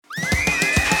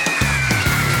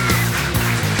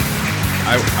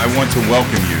I want to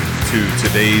welcome you to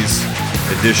today's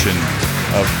edition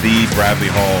of the Bradley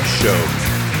Hall Show.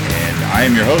 And I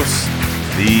am your host,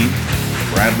 the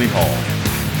Bradley Hall.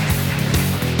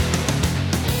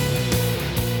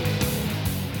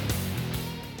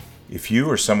 If you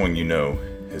or someone you know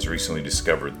has recently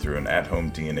discovered through an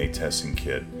at-home DNA testing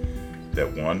kit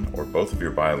that one or both of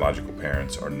your biological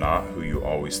parents are not who you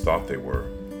always thought they were,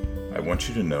 I want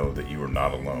you to know that you are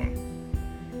not alone.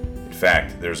 In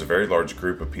fact, there's a very large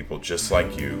group of people just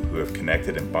like you who have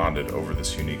connected and bonded over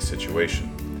this unique situation.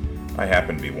 I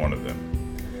happen to be one of them.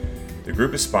 The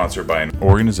group is sponsored by an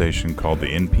organization called the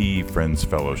NPE Friends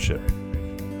Fellowship.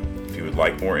 If you would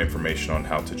like more information on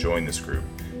how to join this group,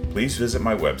 please visit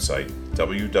my website,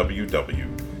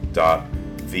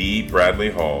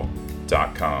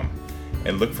 www.thebradleyhall.com,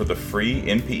 and look for the free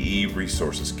NPE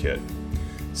Resources Kit.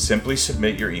 Simply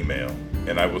submit your email,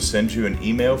 and I will send you an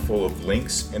email full of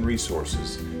links and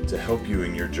resources to help you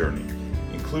in your journey,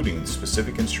 including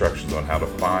specific instructions on how to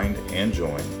find and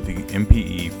join the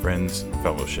NPE Friends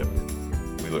Fellowship.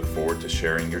 We look forward to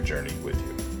sharing your journey with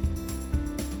you.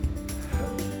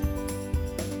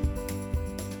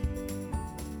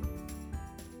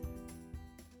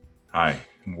 Hi,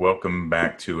 welcome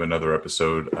back to another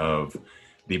episode of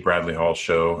the Bradley Hall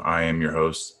Show. I am your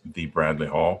host, the Bradley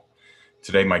Hall.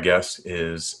 Today, my guest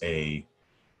is a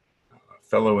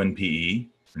fellow NPE.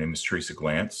 Her name is Teresa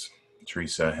Glantz.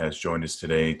 Teresa has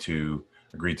agreed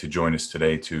to join us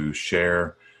today to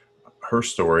share her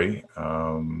story.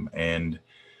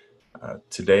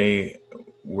 Today,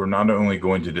 we're not only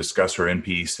going to discuss her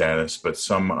NPE status, but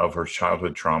some of her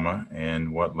childhood trauma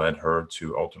and what led her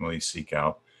to ultimately seek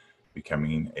out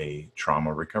becoming a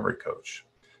trauma recovery coach.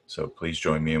 So please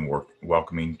join me in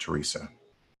welcoming Teresa.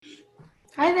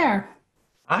 Hi there.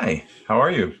 Hi, how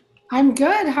are you? I'm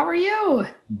good. How are you?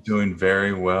 Doing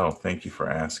very well. Thank you for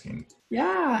asking.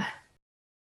 Yeah.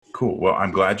 Cool. Well,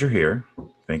 I'm glad you're here.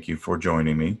 Thank you for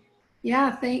joining me.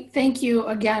 Yeah. Thank you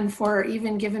again for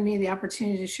even giving me the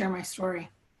opportunity to share my story.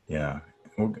 Yeah.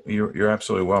 Well, you're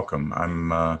absolutely welcome.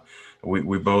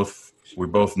 We both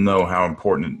know how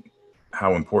important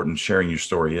sharing your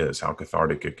story is, how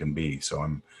cathartic it can be. So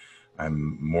I'm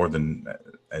more than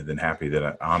happy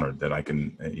honored that I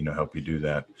can, help you do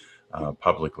that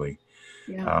publicly.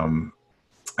 Yeah.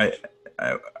 I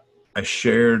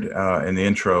shared in the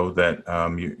intro that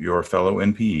you're a fellow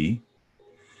NPE,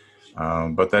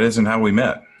 but that isn't how we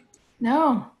met.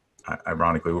 No.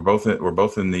 Ironically, we're both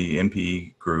in the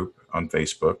NPE group on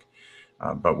Facebook,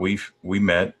 but we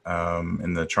met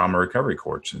in the trauma recovery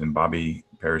course, in Bobby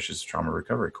Parrish's trauma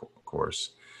recovery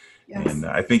course. Yes. And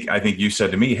I think you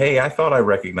said to me, "Hey, I thought I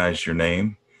recognized your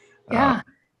name." Yeah.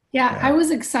 I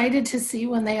was excited to see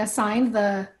when they assigned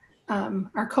our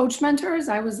coach mentors.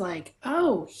 I was like,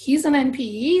 "Oh, he's an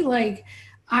NPE." Like,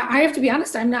 I have to be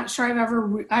honest. I'm not sure I've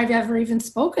ever even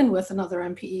spoken with another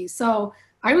NPE. So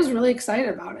I was really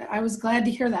excited about it. I was glad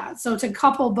to hear that. So to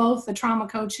couple both the trauma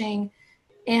coaching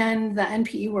and the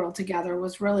NPE world together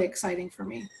was really exciting for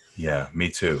me. Yeah, me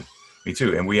too.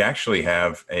 And we actually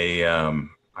have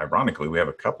ironically, we have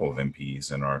a couple of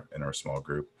NPEs in our small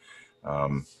group,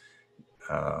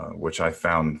 which I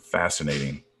found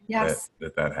fascinating. Yes.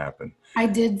 That happened. I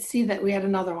did see that we had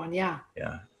another one. Yeah.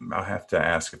 Yeah. I'll have to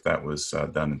ask if that was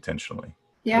done intentionally.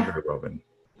 Yeah. It could very well been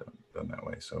done that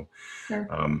way. So, Sure.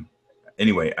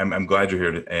 Anyway, I'm glad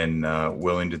you're here and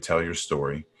willing to tell your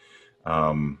story.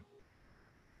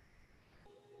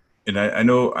 And I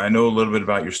know a little bit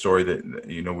about your story that,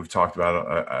 we've talked about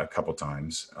a couple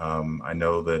times. I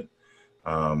know that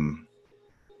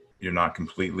you're not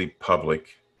completely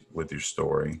public with your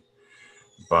story,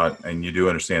 and you do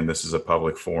understand this is a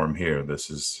public forum here. This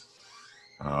is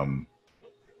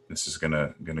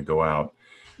gonna go out.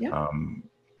 Yeah.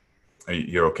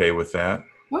 You're okay with that?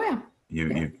 Oh yeah.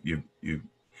 You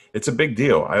it's a big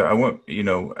deal. I want,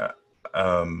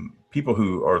 people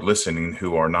who are listening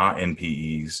who are not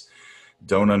NPEs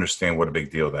don't understand what a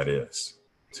big deal that is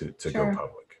to Sure. go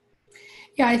public.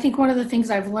 Yeah, I think one of the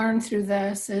things I've learned through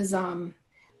this is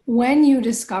when you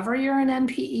discover you're an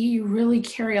NPE, you really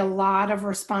carry a lot of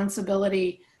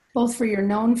responsibility, both for your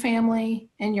known family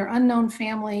and your unknown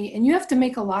family, and you have to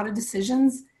make a lot of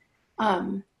decisions.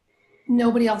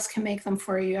 Nobody else can make them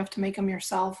for you. You have to make them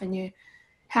yourself, and you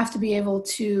have to be able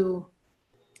to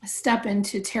step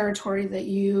into territory that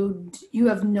you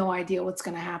have no idea what's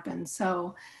going to happen.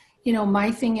 So,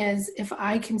 my thing is, if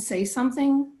I can say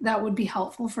something that would be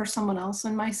helpful for someone else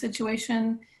in my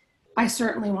situation, I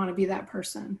certainly want to be that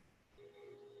person.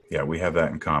 Yeah, we have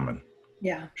that in common.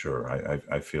 Yeah. Sure.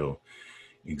 I feel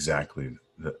exactly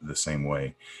the same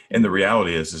way. And the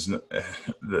reality is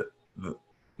the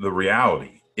the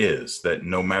reality is that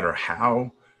no matter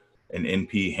how an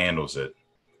NP handles it,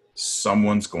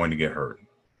 someone's going to get hurt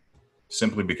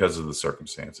simply because of the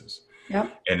circumstances.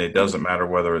 Yep. And it doesn't matter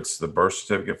whether it's the birth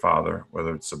certificate father,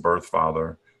 whether it's the birth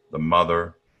father, the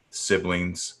mother,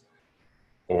 siblings,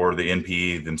 or the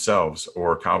NPE themselves,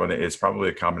 or it's probably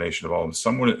a combination of all of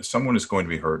them. Someone is going to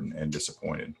be hurt and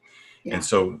disappointed. Yeah. And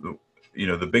so,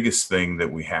 the biggest thing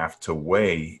that we have to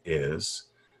weigh is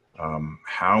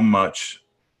how much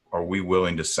are we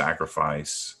willing to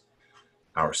sacrifice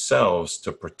ourselves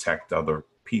to protect other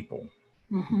people,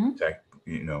 protect,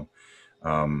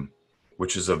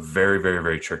 which is a very, very,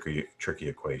 very tricky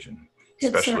equation,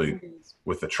 especially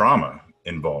with the trauma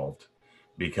involved,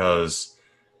 because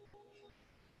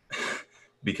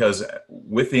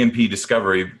with the NP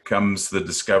discovery comes the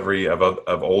discovery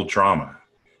of old trauma.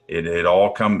 It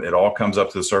all comes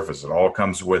up to the surface. It all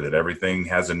comes with it. Everything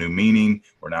has a new meaning.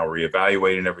 We're now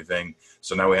reevaluating everything.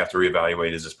 So now we have to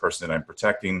reevaluate, is this person that I'm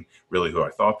protecting really who I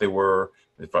thought they were?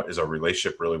 Is our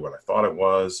relationship really what I thought it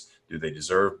was? Do they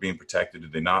deserve being protected? Do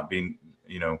they not being,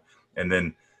 and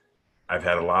then I've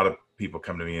had a lot of people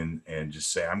come to me and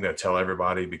just say, I'm going to tell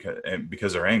everybody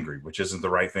because they're angry, which isn't the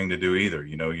right thing to do either.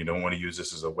 You don't want to use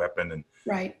this as a weapon. And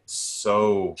right.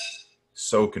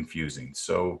 So confusing,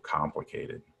 so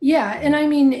complicated. Yeah. And I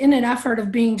mean, in an effort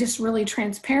of being just really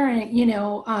transparent,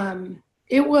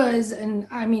 it was, and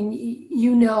I mean,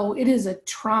 it is a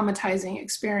traumatizing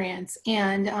experience.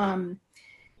 And,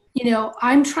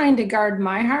 I'm trying to guard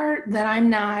my heart that I'm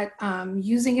not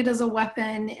using it as a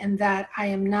weapon, and that I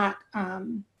am not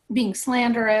being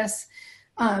slanderous.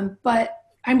 But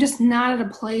I'm just not at a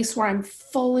place where I'm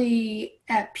fully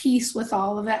at peace with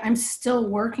all of it. I'm still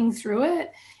working through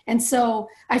it. And so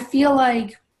I feel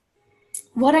like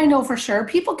what I know for sure,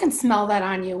 people can smell that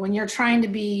on you when you're trying to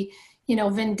be,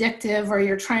 vindictive, or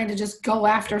you're trying to just go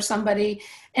after somebody.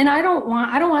 And I don't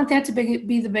want that to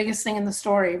be the biggest thing in the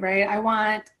story, right? I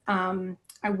want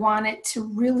it to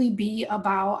really be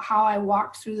about how I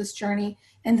walked through this journey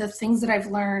and the things that I've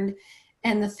learned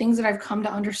and the things that I've come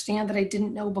to understand that I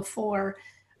didn't know before.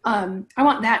 I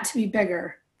want that to be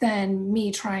bigger than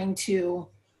me trying to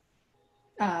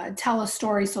tell a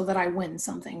story so that I win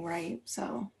something, right?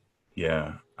 So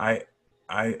yeah, I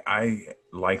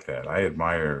like that. I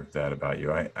admire that about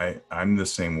you. I'm the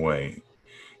same way.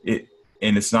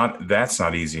 That's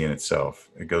not easy in itself.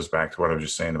 It goes back to what I was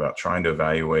just saying about trying to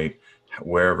evaluate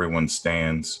where everyone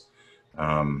stands,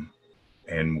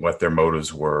 and what their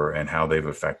motives were and how they've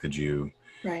affected you.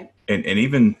 Right. And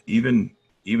even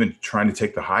trying to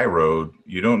take the high road,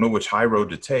 you don't know which high road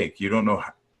to take. You don't know,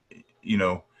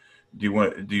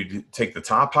 do you take the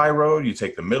top high road? You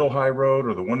take the middle high road,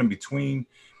 or the one in between?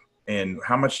 And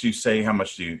how much do you say? How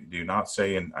much do you not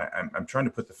say? And I'm trying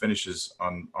to put the finishes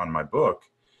on my book.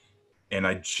 And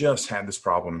I just had this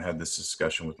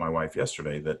discussion with my wife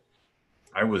yesterday, that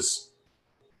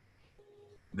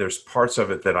there's parts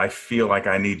of it that I feel like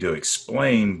I need to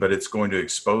explain, but it's going to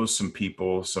expose some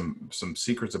people, some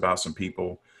secrets about some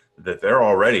people that they're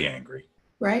already angry.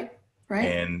 Right. Right.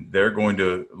 And they're going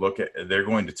to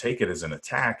take it as an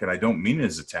attack, and I don't mean it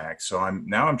as attack. So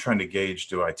I'm trying to gauge,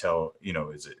 do I tell,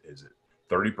 is it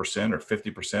 30% or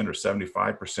 50% or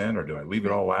 75%, or do I leave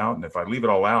it all out? And if I leave it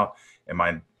all out, am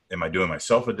I doing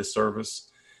myself a disservice?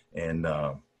 And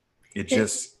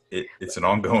it's an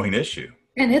ongoing issue.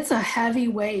 And it's a heavy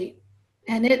weight,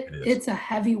 and it's a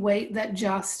heavy weight that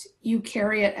just, you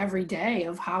carry it every day,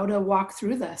 of how to walk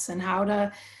through this and how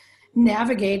to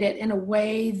navigate it in a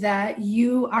way that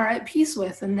you are at peace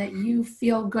with and that you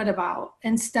feel good about,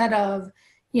 instead of,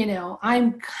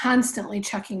 I'm constantly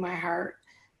checking my heart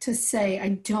to say,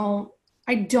 I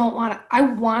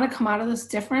want to come out of this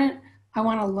different. I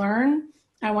want to learn.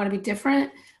 I want to be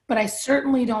different, but I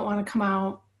certainly don't want to come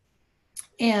out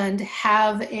and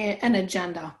have an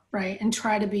agenda, right? And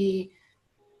try to be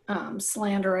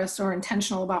slanderous or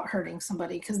intentional about hurting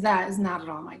somebody, because that is not at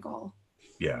all my goal.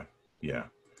 Yeah.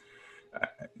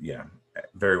 Yeah.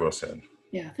 Very well said.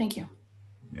 Yeah. Thank you.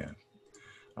 Yeah.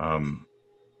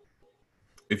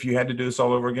 If you had to do this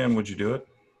all over again, would you do it?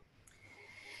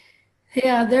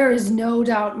 Yeah, there is no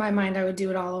doubt in my mind I would do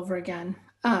it all over again.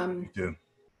 I've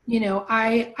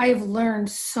learned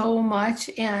so much,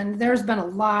 and there's been a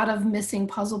lot of missing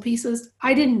puzzle pieces.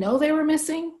 I didn't know they were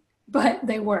missing, but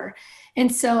they were.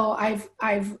 And so I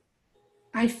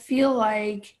feel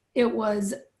like it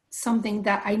was something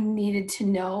that I needed to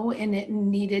know, and it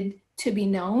needed to be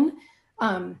known.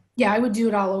 I would do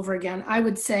it all over again. I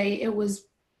would say it was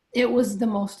the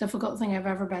most difficult thing I've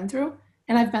ever been through,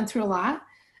 and I've been through a lot.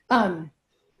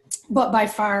 But by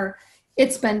far,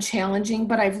 it's been challenging,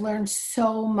 but I've learned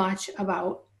so much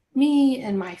about me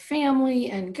and my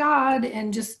family and God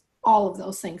and just all of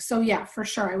those things. So yeah, for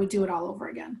sure, I would do it all over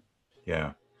again.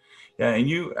 Yeah. Yeah.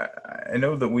 And I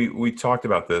know that we talked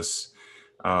about this,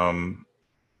 um,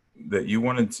 that you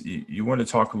wanted to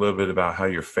talk a little bit about how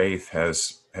your faith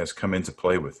has come into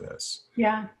play with this.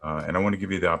 Yeah. And I want to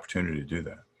give you the opportunity to do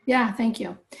that. Yeah. Thank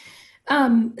you.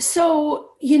 So,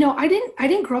 I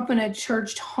didn't grow up in a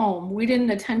church home. We didn't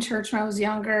attend church when I was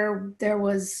younger.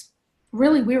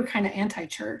 We were kind of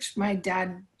anti-church. My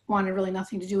dad wanted really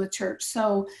nothing to do with church.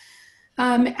 So,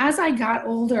 as I got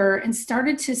older and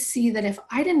started to see that if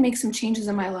I didn't make some changes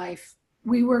in my life,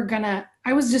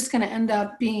 I was just gonna end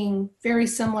up being very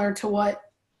similar to what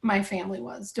my family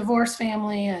was, divorced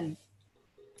family and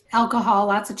alcohol,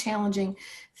 lots of challenging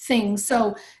things.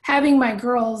 So having my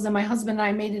girls and my husband and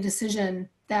I made a decision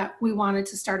that we wanted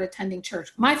to start attending church.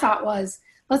 My thought was,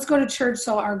 let's go to church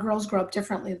so our girls grow up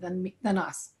differently than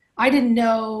us. I didn't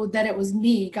know that it was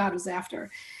me God was after.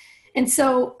 And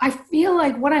so I feel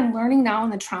like what I'm learning now in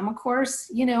the trauma course,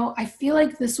 I feel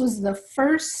like this was the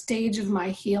first stage of my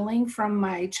healing from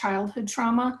my childhood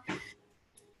trauma.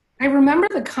 I remember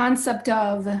the concept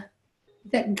of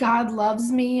that God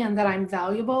loves me and that I'm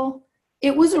valuable.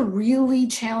 It was a really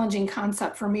challenging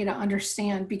concept for me to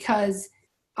understand because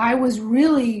I was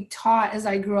really taught as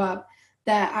I grew up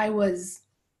that I was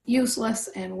useless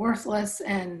and worthless.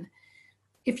 And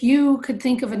if you could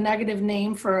think of a negative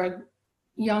name for a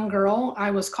young girl, I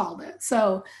was called it.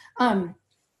 So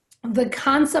the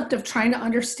concept of trying to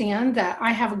understand that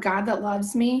I have a God that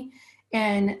loves me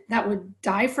and that would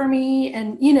die for me.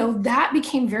 And, that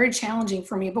became very challenging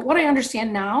for me. But what I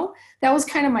understand now, that was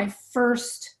kind of my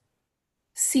first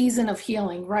season of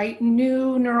healing, right?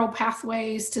 New neural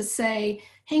pathways to say,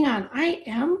 hang on, I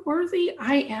am worthy.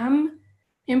 I am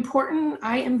important.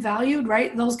 I am valued,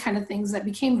 right? Those kind of things that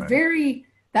became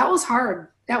that was hard.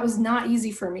 That was not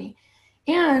easy for me.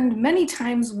 And many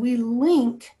times we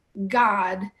link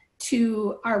God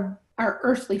to our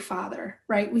earthly father,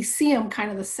 right? We see him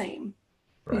kind of the same.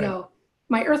 Right. We go,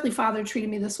 my earthly father treated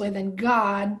me this way, then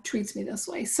God treats me this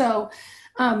way. So,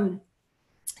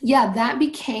 that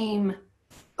became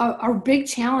a big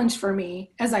challenge for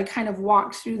me as I kind of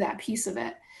walked through that piece of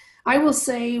it. I will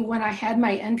say when I had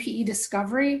my NPE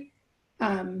discovery,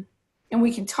 and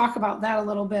we can talk about that a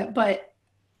little bit, but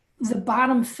the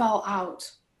bottom fell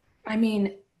out. I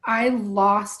mean, I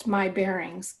lost my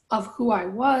bearings of who I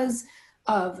was,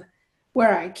 of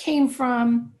where I came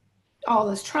from. All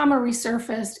this trauma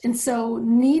resurfaced. And so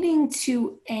needing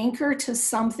to anchor to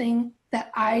something that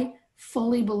I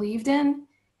fully believed in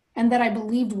and that I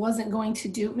believed wasn't going to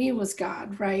dupe me was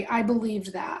God, right? I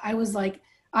believed that. I was like,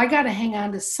 I got to hang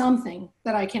on to something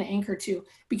that I can anchor to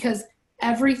because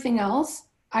everything else,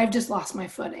 I've just lost my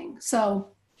footing.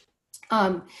 So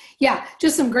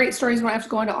just some great stories. We don't have to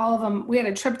go into all of them. We had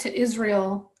a trip to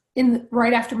Israel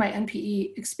right after my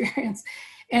NPE experience.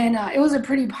 And it was a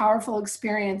pretty powerful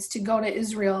experience to go to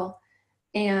Israel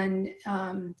and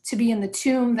to be in the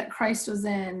tomb that Christ was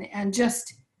in and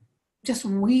just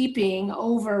weeping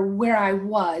over where I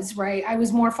was, right? I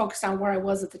was more focused on where I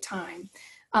was at the time.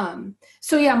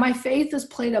 My faith has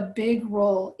played a big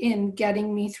role in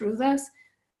getting me through this.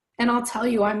 And I'll tell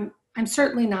you, I'm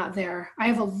certainly not there. I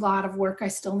have a lot of work I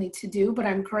still need to do, but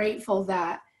I'm grateful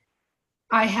that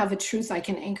I have a truth I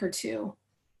can anchor to.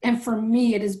 And for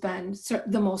me, it has been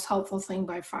the most helpful thing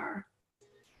by far.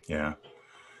 Yeah,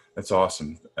 that's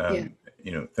awesome.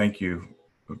 Thank you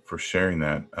for sharing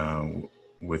that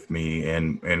with me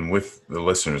and with the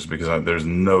listeners, because there's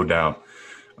no doubt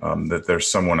that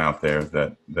there's someone out there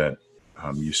that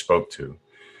you spoke to.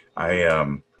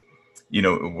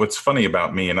 What's funny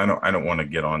about me, and I don't want to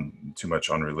get on too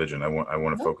much on religion. I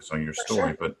want to focus on your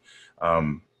story, sure.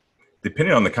 But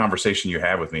depending on the conversation you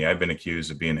have with me, I've been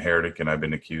accused of being heretic, and I've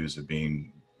been accused of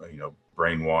being,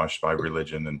 brainwashed by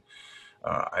religion. And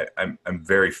I'm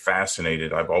very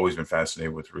fascinated. I've always been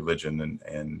fascinated with religion,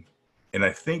 and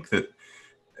I think that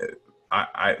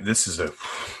this is a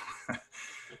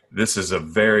this is a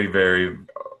very, very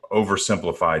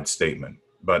oversimplified statement,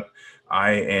 but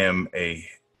I am a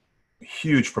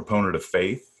huge proponent of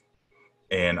faith,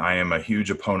 and I am a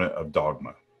huge opponent of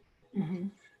dogma.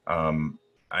 Mm-hmm.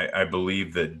 I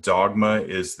believe that dogma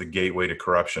is the gateway to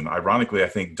corruption. Ironically, I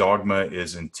think dogma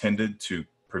is intended to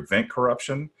prevent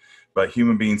corruption, but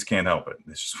human beings can't help it.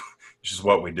 It's just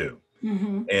what we do.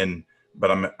 Mm-hmm.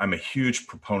 But I'm a huge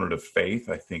proponent of faith.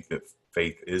 I think that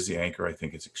faith is the anchor. I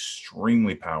think it's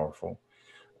extremely powerful.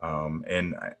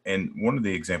 And one of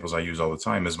the examples I use all the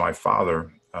time is my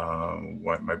father,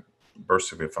 my birth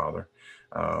certificate father,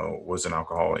 was an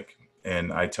alcoholic.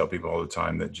 And I tell people all the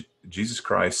time that Jesus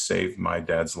Christ saved my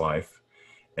dad's life,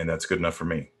 and that's good enough for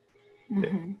me.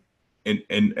 Mm-hmm.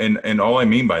 And all I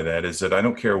mean by that is that I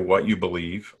don't care what you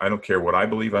believe. I don't care what I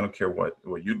believe. I don't care what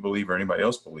you believe or anybody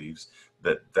else believes,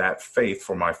 that faith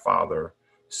for my father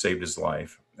saved his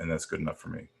life. And that's good enough for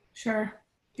me. Sure.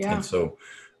 Yeah. And so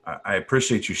I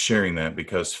appreciate you sharing that,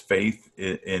 because faith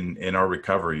in our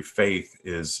recovery, faith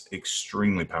is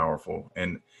extremely powerful.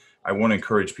 And I want to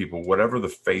encourage people, whatever the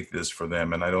faith is for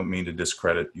them. And I don't mean to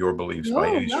discredit your beliefs by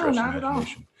any stretch of not at all.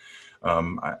 imagination.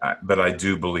 But I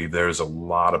do believe there's a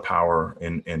lot of power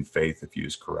in faith if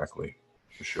used correctly,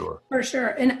 for sure. For sure.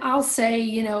 And I'll say,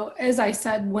 you know, as I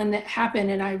said, when it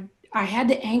happened and I had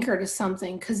to anchor to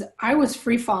something because I was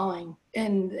free falling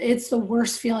and it's the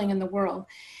worst feeling in the world.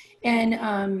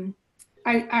 And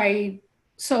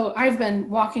so I've been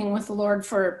walking with the Lord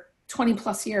for 20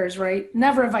 plus years, right?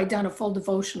 Never have I done a full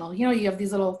devotional. You know, you have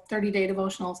these little 30-day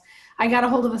devotionals. I got a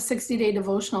hold of a 60-day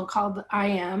devotional called I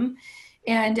Am.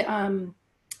 And,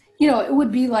 you know, it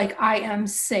would be like, I am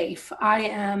safe, I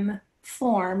am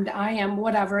formed, I am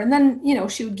whatever. And then, you know,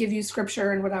 she would give you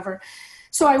scripture and whatever.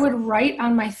 So I would write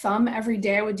on my thumb every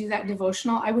day. I would do that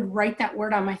devotional. I would write that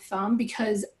word on my thumb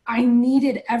because I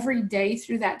needed every day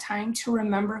through that time to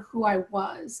remember who I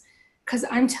was. Because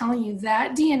I'm telling you,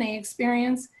 that DNA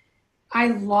experience, I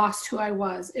lost who I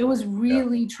was. It was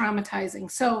really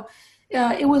traumatizing. So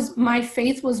my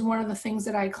faith was one of the things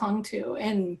that I clung to.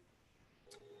 And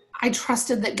I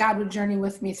trusted that God would journey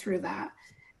with me through that.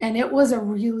 And it was a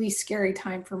really scary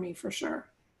time for me, for sure.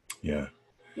 Yeah.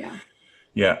 Yeah.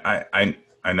 Yeah.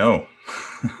 I know.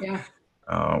 Yeah.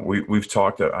 I've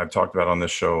talked about on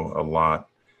this show a lot.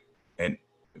 And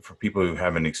for people who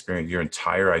haven't experienced, your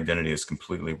entire identity is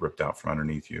completely ripped out from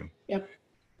underneath you. Yep.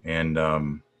 And,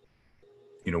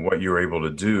 you know, what you're able to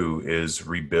do is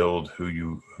rebuild who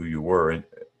you were,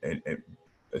 and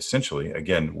essentially,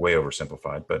 again, way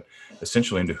oversimplified, but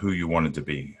essentially into who you wanted to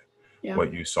be,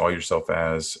 what you saw yourself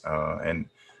as. And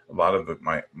a lot of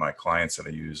my clients that I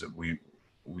use, we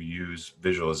use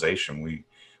visualization. We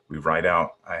write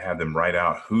out, I have them write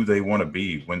out who they want to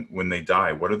be when they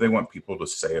die. What do they want people to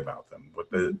say about them? What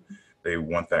they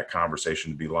want that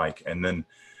conversation to be like, and then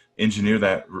engineer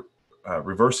that,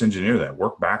 reverse engineer that,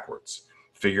 work backwards,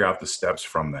 figure out the steps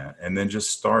from that, and then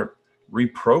just start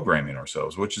reprogramming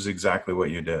ourselves, which is exactly what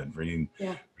you did. Reading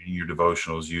your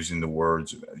devotionals, using the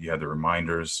words, you had the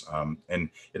reminders, and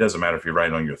it doesn't matter if you write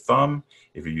it on your thumb,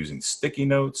 if you're using sticky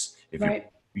notes, if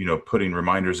you're putting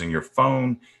reminders in your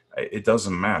phone, it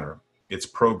doesn't matter. It's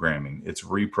programming, it's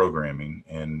reprogramming,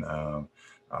 and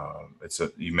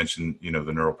you mentioned the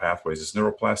neural pathways. It's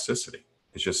neuroplasticity.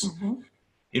 It's just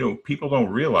people don't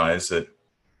realize that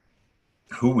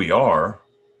who we are.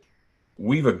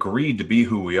 We've agreed to be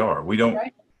who we are. We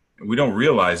don't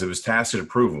realize it was tacit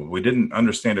approval. We didn't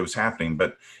understand it was happening,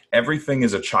 but everything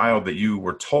is a child that you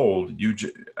were told.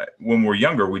 When we're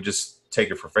younger, we just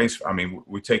take it for face. I mean,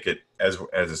 we take it as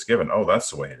it's given. Oh, that's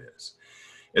the way it is.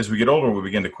 As we get older, we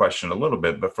begin to question a little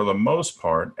bit, but for the most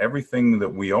part, everything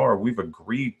that we are, we've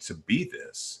agreed to be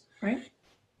this. Right.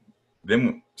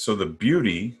 So the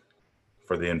beauty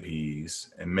for the NPEs,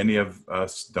 and many of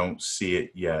us don't see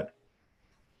it yet,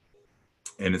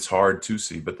 and it's hard to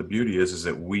see, but the beauty is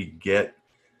that we get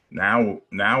now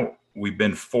we've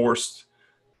been forced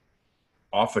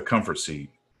off the comfort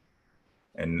seat,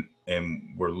 and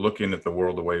we're looking at the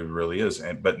world the way it really is.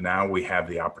 But now we have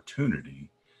the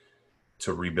opportunity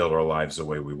to rebuild our lives the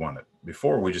way we want it.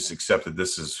 Before, we just accepted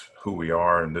this is who we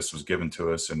are and this was given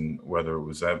to us, and whether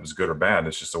that was good or bad,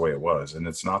 it's just the way it was, and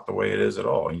it's not the way it is at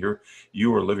all. And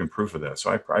you are living proof of that.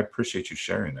 So I appreciate you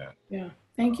sharing that. Yeah.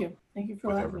 Thank you. Thank you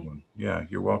for letting me. Yeah,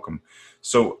 you're welcome.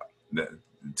 So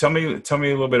tell me a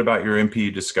little bit about your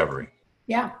NPE discovery.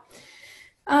 Yeah.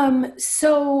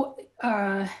 So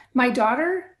my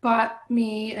daughter bought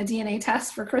me a DNA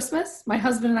test for Christmas. My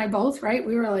husband and I both, right?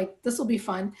 We were like, this will be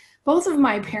fun. Both of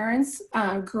my parents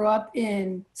grew up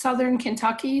in Southern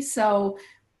Kentucky. So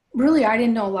really, I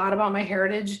didn't know a lot about my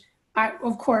heritage.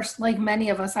 Of course, like many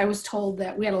of us, I was told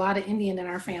that we had a lot of Indian in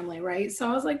our family, right? So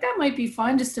I was like, that might be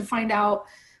fun just to find out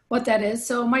what that is.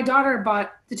 So my daughter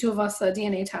bought the two of us a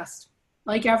DNA test.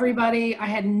 Like everybody, I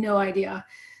had no idea.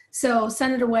 So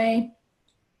sent it away.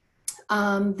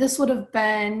 This would have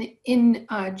been in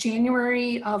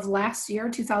January of last year,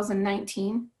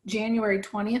 2019, January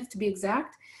 20th to be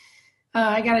exact.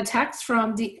 I got a text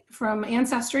from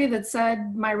Ancestry that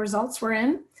said my results were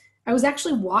in. I was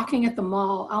actually walking at the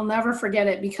mall. I'll never forget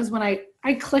it, because when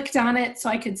I clicked on it so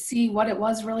I could see what it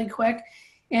was really quick,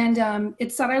 and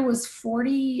it said I was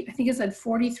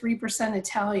 43%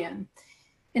 Italian.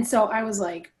 And so I was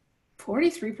like,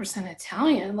 43%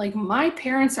 Italian? Like, my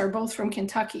parents are both from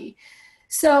Kentucky.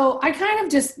 So I kind of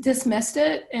just dismissed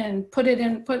it and put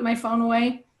my phone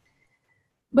away.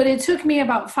 But it took me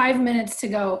about 5 minutes to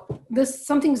go,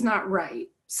 something's not right.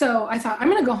 So I thought, I'm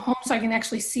going to go home so I can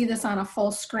actually see this on a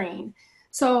full screen.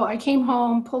 So I came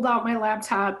home, pulled out my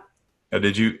laptop. Now, I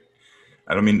didn't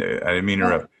mean to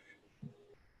interrupt.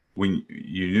 When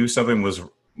you knew something was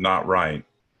not right,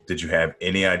 did you have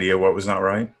any idea what was not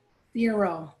right?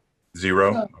 Zero.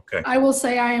 Zero? So Okay. I will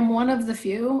say I am one of the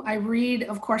few. I read,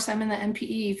 of course, I'm in the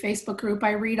NPE Facebook group.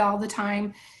 I read all the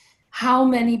time how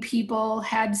many people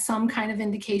had some kind of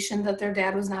indication that their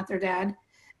dad was not their dad.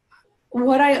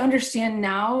 What I understand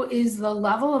now is the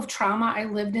level of trauma I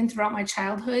lived in throughout my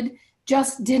childhood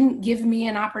just didn't give me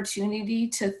an opportunity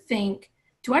to think,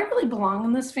 do I really belong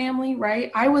in this family,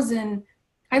 right? I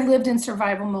lived in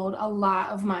survival mode a lot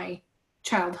of my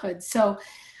childhood. So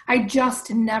I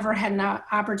just never had an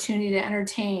opportunity to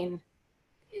entertain,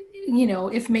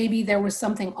 if maybe there was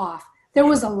something off. There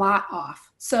was a lot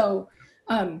off. So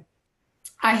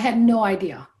I had no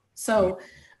idea. So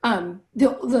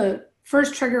the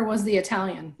first trigger was the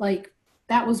Italian. Like,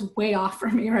 that was way off for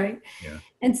me, right? Yeah.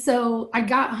 And so I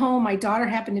got home. My daughter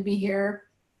happened to be here.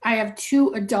 I have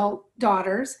 2 adult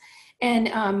daughters.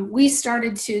 And we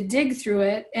started to dig through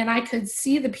it, and I could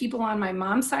see the people on my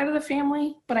mom's side of the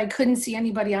family, but I couldn't see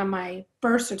anybody on my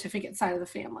birth certificate side of the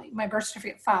family, my birth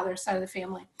certificate father's side of the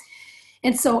family.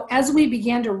 And so as we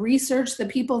began to research the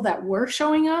people that were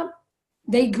showing up,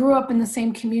 they grew up in the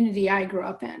same community I grew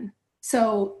up in.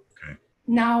 So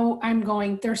now I'm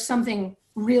going, there's something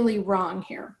really wrong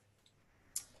here.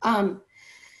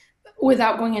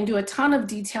 Without going into a ton of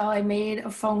detail, I made a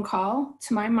phone call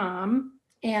to my mom,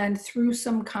 and through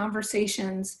some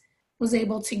conversations was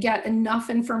able to get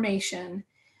enough information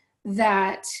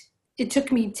that it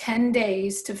took me 10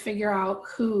 days to figure out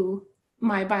who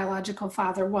my biological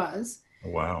father was.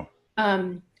 Wow.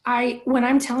 When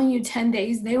I'm telling you 10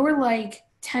 days, they were like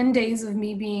 10 days of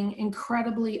me being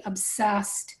incredibly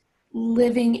obsessed,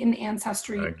 living in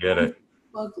Ancestry. I get it.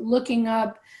 Looking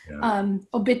up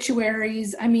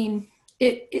obituaries. I mean,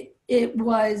 it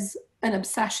was an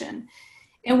obsession.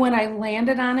 And when I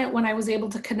landed on it, when I was able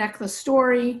to connect the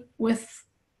story with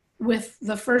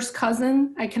the first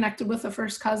cousin, I connected with the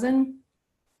first cousin.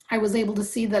 I was able to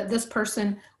see that this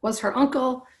person was her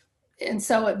uncle. And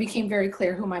so it became very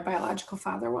clear who my biological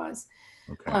father was.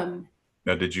 Okay.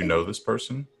 Now, did you know this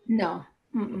person? No.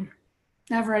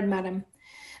 Never had met him.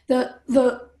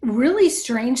 The really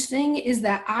strange thing is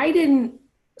that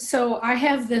so I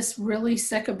have this really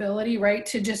sick ability, right,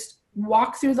 to just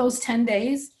walk through those 10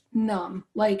 days numb.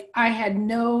 Like, I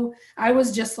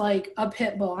was just like a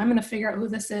pit bull. I'm going to figure out who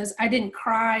this is. I didn't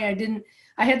cry.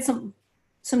 I had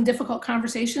some difficult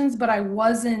conversations, but I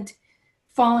wasn't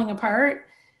falling apart.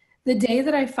 The day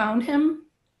that I found him,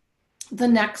 the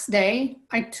next day,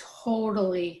 I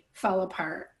totally fell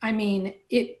apart. I mean,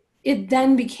 it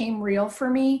then became real for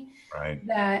me. Right.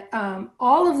 That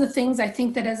all of the things I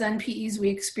think that as NPEs we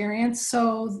experience.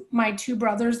 So my 2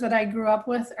 brothers that I grew up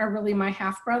with are really my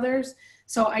half brothers.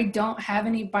 So I don't have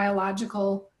any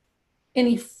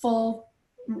full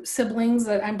siblings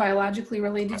that I'm biologically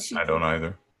related to. I don't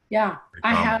either. Yeah.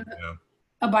 I have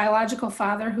a biological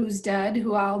father who's dead,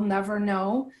 who I'll never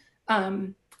know.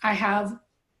 I have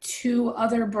 2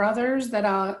 other brothers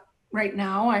that right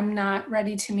now I'm not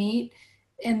ready to meet,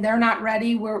 and they're not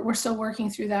ready. We're still working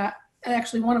through that.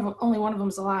 Actually, only one of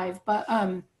them's alive, but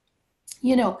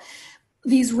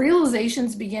these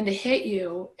realizations begin to hit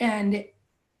you, and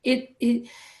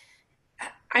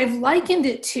I've likened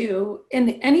it to,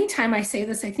 and anytime I say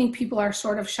this, I think people are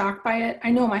sort of shocked by it.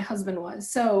 I know my husband was,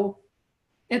 so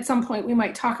at some point we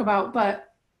might talk about,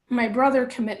 but my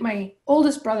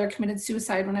oldest brother committed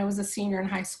suicide when I was a senior in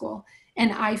high school,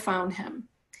 and I found him.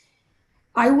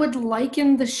 I would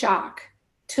liken the shock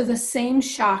to the same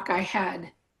shock I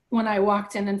had when I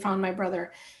walked in and found my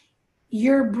brother.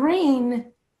 Your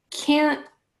brain can't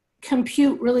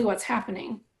compute really what's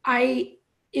happening.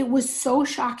 It was so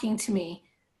shocking to me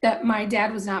that my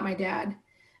dad was not my dad.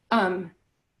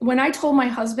 When I told my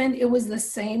husband it was the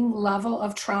same level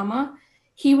of trauma,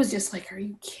 he was just like, are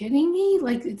you kidding me?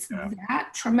 Like, it's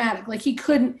that traumatic. Like,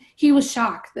 he was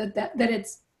shocked that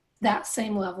it's that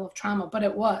same level of trauma, but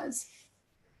it was.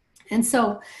 And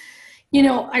so,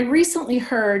 I recently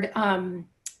heard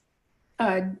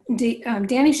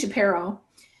Danny Shapiro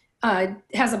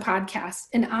has a podcast,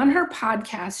 and on her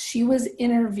podcast, she was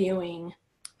interviewing,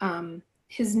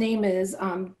 his name is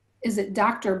it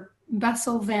Dr.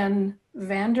 Bessel van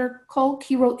der Kolk?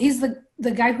 He's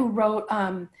the guy who wrote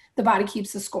The Body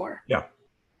Keeps the Score. Yeah.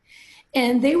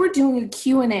 And they were doing a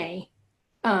Q&A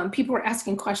people were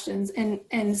asking questions,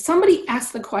 and somebody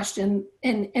asked the question,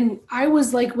 and I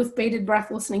was like with bated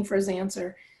breath listening for his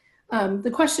answer.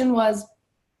 The question was,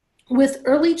 with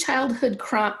early childhood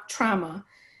trauma,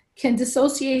 can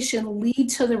dissociation lead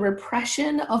to the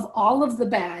repression of all of the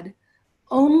bad,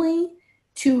 only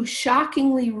to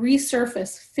shockingly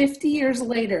resurface 50 years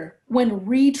later when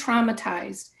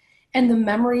re-traumatized, and the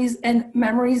memories then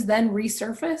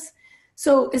resurface?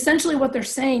 So essentially what they're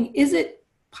saying, is it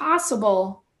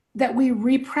possible that we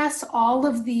repress all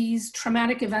of these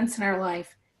traumatic events in our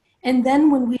life, and then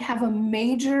when we have a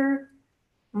major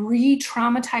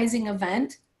re-traumatizing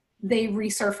event, they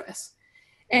resurface?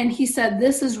 And he said,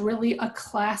 this is really a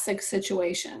classic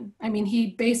situation. I mean,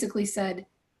 he basically said,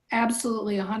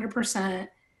 absolutely 100%,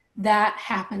 that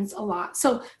happens a lot.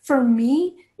 So for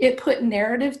me, it put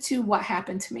narrative to what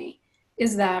happened to me,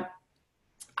 is that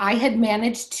I had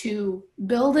managed to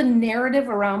build a narrative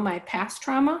around my past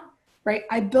trauma, right?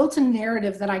 I built a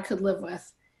narrative that I could live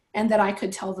with and that I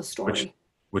could tell the story.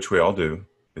 Which we all do.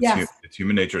 It's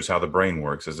human nature. It's how the brain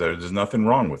works. There's nothing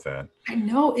wrong with that. I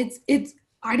know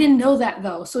I didn't know that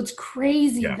though. So it's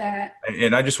crazy that.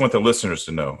 And I just want the listeners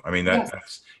to know. I mean,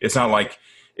 it's not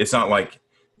like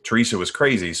Teresa was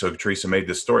crazy, so Teresa made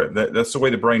this story. That's the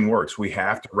way the brain works. We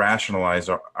have to rationalize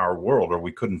our world, or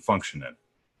we couldn't function in.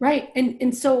 Right.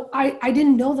 And so I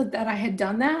didn't know that I had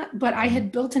done that, but I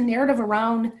had built a narrative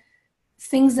around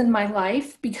things in my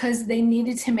life because they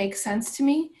needed to make sense to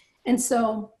me. And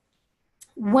so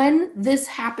when this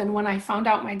happened, when I found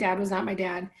out my dad was not my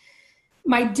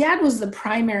dad was the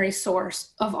primary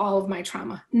source of all of my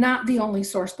trauma. Not the only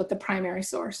source, but the primary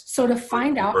source. So to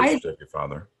find out,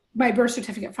 my birth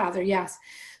certificate father, yes.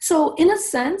 So in a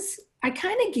sense, I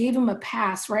kind of gave him a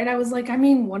pass, right? I was like, I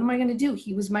mean, what am I going to do?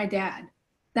 He was my dad.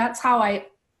 That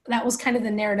was kind of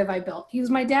the narrative I built. He was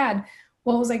my dad.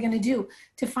 What was I going to do?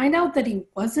 To find out that he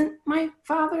wasn't my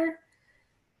father,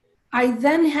 I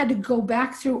then had to go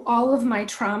back through all of my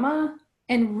trauma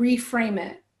and reframe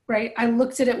it, right? I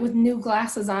looked at it with new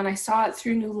glasses on. I saw it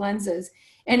through new lenses,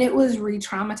 and it was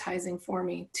re-traumatizing for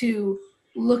me to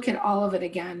look at all of it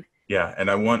again. Yeah. And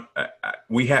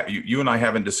you and I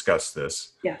haven't discussed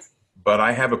this. Yes. But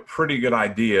I have a pretty good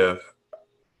idea,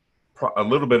 a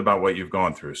little bit about what you've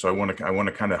gone through. So I want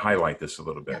to kind of highlight this a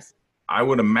little bit. Yes. I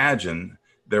would imagine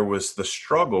there was the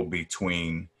struggle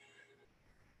between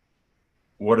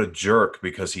what a jerk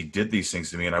because he did these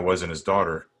things to me and I wasn't his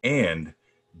daughter, and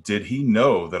did he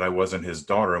know that I wasn't his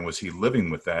daughter, and was he living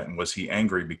with that, and was he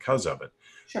angry because of it?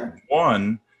 Sure.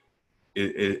 One,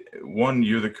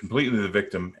 you're completely the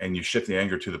victim and you shift the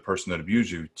anger to the person that abused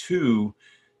you. Two,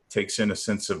 takes in a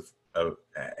sense of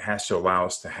has to allow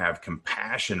us to have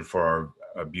compassion for our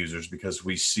abusers because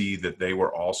we see that they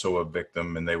were also a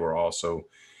victim and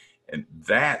and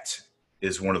that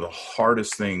is one of the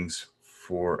hardest things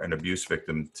for an abuse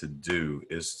victim to do,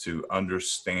 is to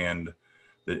understand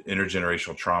the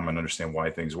intergenerational trauma and understand why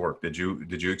things work. Did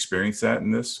you experience that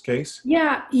in this case?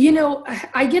 Yeah.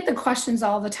 I get the questions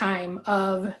all the time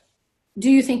of, do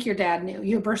you think your dad knew?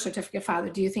 Your birth certificate father,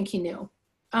 do you think he knew?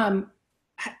 So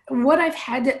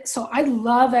I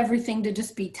love everything to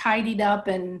just be tidied up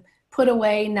and put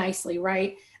away nicely,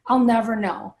 right? I'll never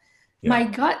know. Yeah. My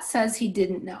gut says he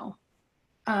didn't know.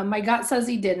 My gut says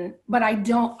he didn't, but I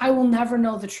will never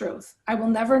know the truth. I will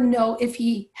never know if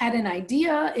he had an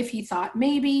idea, if he thought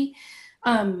maybe.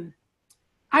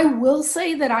 I will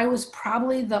say that I was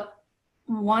probably the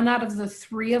one out of the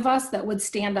three of us that would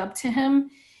stand up to him.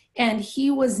 And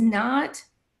he was not.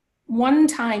 One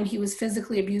time he was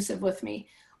physically abusive with me.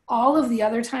 All of the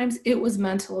other times it was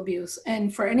mental abuse.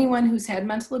 And for anyone who's had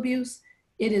mental abuse,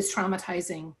 it is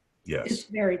traumatizing. Yes. It's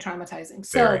very traumatizing.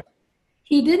 So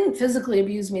he didn't physically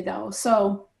abuse me though.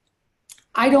 So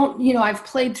I don't, I've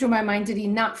played through my mind. Did he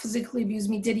not physically abuse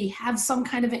me? Did he have some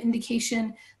kind of an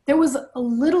indication? There was a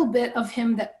little bit of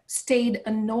him that stayed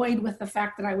annoyed with the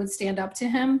fact that I would stand up to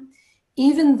him,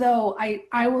 even though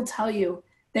I will tell you,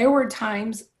 there were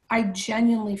times I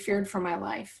genuinely feared for my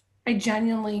life. I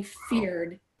genuinely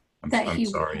feared that he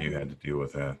would. I'm sorry you had to deal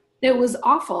with that. It was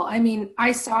awful. I mean,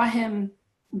 I saw him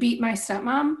beat my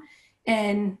stepmom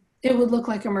and it would look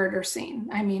like a murder scene.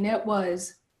 I mean, it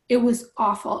was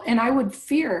awful. And I would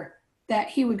fear that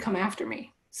he would come after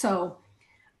me. So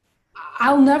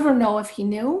I'll never know if he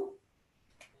knew.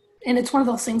 And it's one of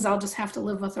those things I'll just have to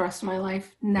live with the rest of my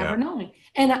life, never knowing.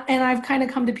 And I've kind of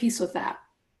come to peace with that.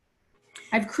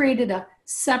 I've created a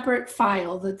separate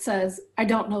file that says, I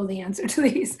don't know the answer to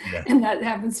these. Yeah. And that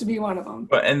happens to be one of them.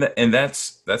 But, and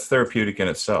that's therapeutic in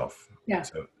itself. Yeah.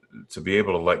 To be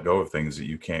able to let go of things that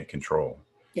you can't control.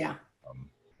 Yeah.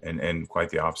 And quite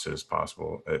the opposite is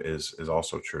possible, is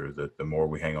also true, that the more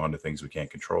we hang on to things we can't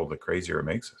control, the crazier it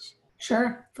makes us.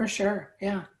 Sure, for sure.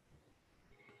 Yeah.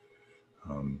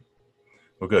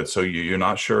 Well, good. So you're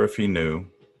not sure if he knew,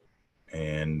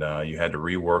 and you had to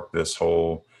rework this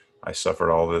whole, I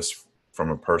suffered all this from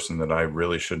a person that I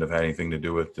really shouldn't have had anything to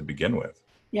do with to begin with.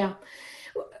 Yeah.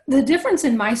 The difference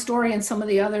in my story and some of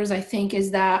the others, I think,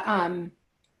 is that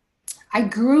I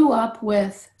grew up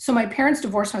with, so my parents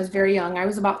divorced when I was very young. I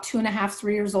was about 2.5,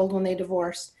 3 years old when they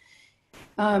divorced.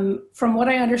 From what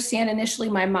I understand, initially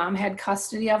my mom had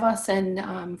custody of us,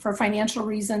 and for financial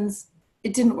reasons,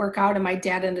 it didn't work out, and my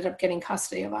dad ended up getting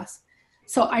custody of us.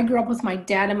 So I grew up with my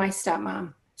dad and my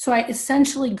stepmom. So I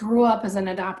essentially grew up as an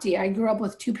adoptee. I grew up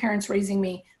with two parents raising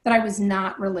me that I was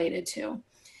not related to.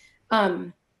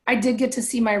 I did get to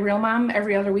see my real mom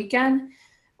every other weekend,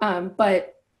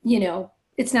 but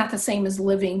it's not the same as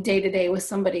living day to day with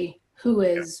somebody who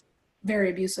is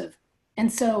very abusive.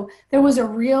 And so there was a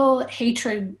real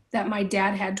hatred that my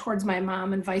dad had towards my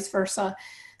mom and vice versa.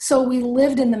 So we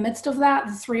lived in the midst of that.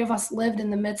 The three of us lived in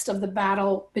the midst of the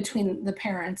battle between the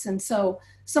parents. And so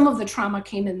some of the trauma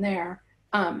came in there.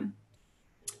 And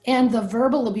the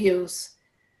verbal abuse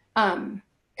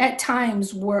at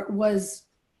times was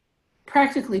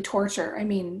practically torture. I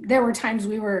mean, there were times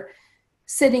we were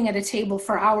sitting at a table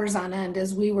for hours on end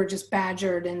as we were just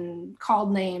badgered and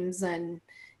called names, and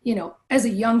as a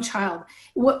young child.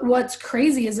 What's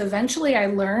crazy is eventually I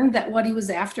learned that what he was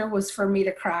after was for me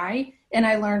to cry, and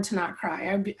I learned to not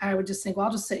cry. I would just think, well,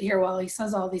 I'll just sit here while he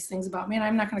says all these things about me, and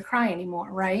I'm not going to cry anymore,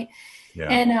 right? Yeah.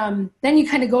 And then you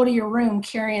kind of go to your room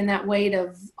carrying that weight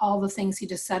of all the things he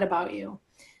just said about you.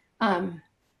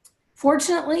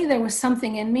 Fortunately, there was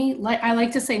something in me, like I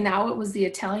like to say now, it was the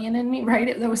Italian in me,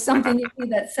 right? There was something in me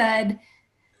that said,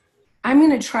 I'm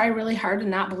going to try really hard to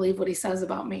not believe what he says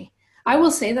about me. I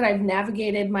will say that I've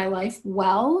navigated my life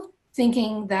well,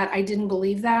 thinking that I didn't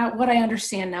believe that. What I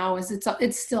understand now is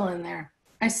it's still in there.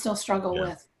 I still struggle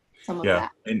with some of that.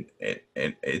 And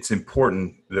it's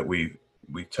important that we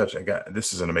touch.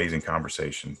 This is an amazing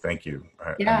conversation. Thank you.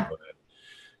 Yeah.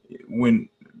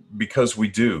 Because we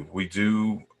do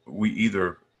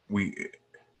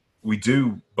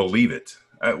believe it.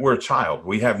 We're a child.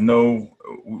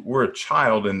 We're a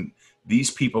child, and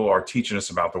these people are teaching us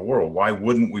about the world. Why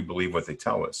wouldn't we believe what they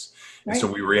tell us? Right. And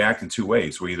so we react in two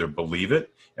ways. We either believe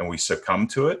it and we succumb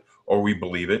to it, or we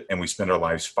believe it and we spend our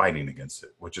lives fighting against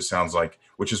it, which is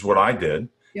what I did.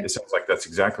 Yep. It sounds like that's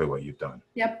exactly what you've done.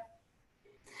 Yep.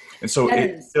 And so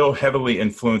it still heavily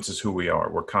influences who we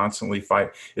are. We're constantly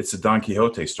fighting. It's a Don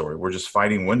Quixote story. We're just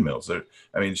fighting windmills.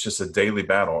 It's just a daily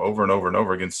battle over and over and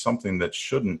over against something that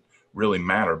shouldn't really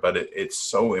matter, but it's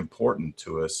so important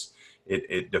to us.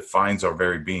 It defines our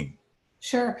very being.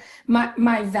 Sure.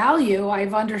 My value,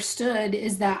 I've understood,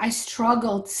 is that I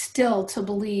struggled still to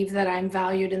believe that I'm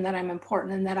valued and that I'm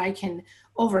important and that I can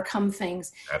overcome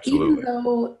things. Absolutely. Even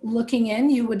though looking in,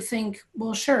 you would think,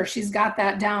 well, sure, she's got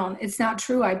that down. It's not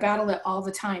true. I battle it all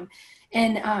the time.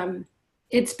 And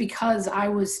it's because I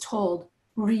was told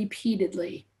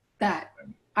repeatedly that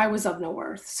I was of no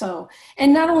worth. So,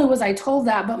 and not only was I told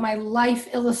that, but my life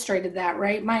illustrated that,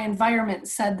 right? My environment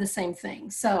said the same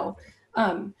thing. So,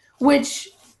 which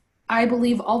I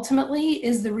believe ultimately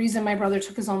is the reason my brother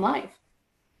took his own life.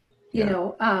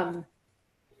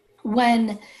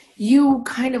 When you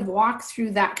kind of walk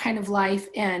through that kind of life,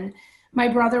 and my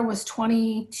brother was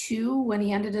 22 when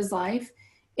he ended his life,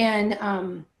 and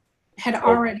had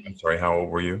already. I'm sorry, how old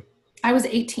were you? I was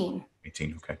 18.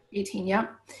 18, okay. 18,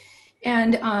 yep.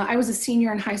 And I was a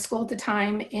senior in high school at the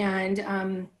time.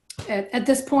 And at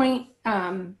this point,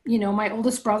 my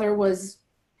oldest brother was,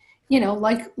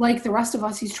 like the rest of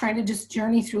us, he's trying to just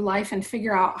journey through life and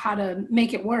figure out how to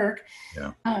make it work.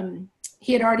 Yeah.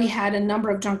 He had already had a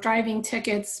number of drunk driving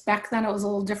tickets. Back then it was a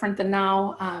little different than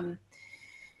now.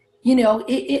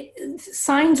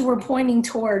 Signs were pointing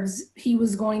towards he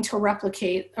was going to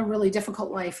replicate a really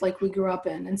difficult life like we grew up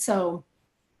in. And so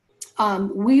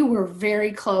we were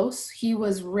very close. He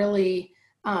was really,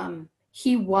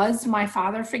 he was my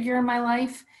father figure in my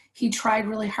life. He tried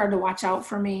really hard to watch out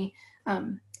for me.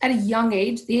 At a young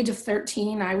age, the age of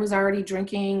 13, I was already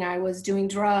drinking. I was doing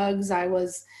drugs. I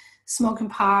was smoking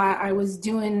pot. I was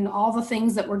doing all the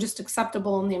things that were just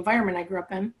acceptable in the environment I grew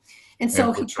up in. And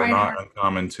so he tried hard. Not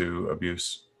uncommon to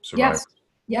abuse survivors. Yes.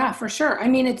 Yeah, for sure. I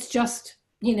mean, it's just,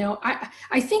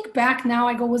 I think back now,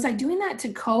 I go, was I doing that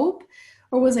to cope?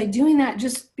 Or was I doing that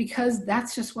just because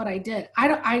that's just what I did? I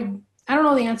don't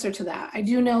know the answer to that. I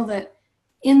do know that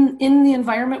in the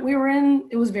environment we were in,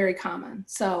 it was very common.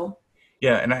 So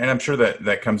Yeah, and I'm sure that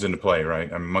that comes into play,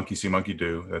 right? I mean, monkey see, monkey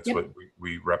do. That's what Yep.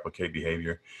 we replicate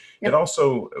behavior. It Yep.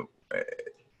 also, uh,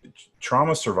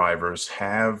 trauma survivors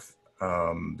have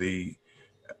the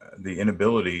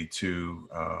inability to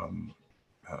uh,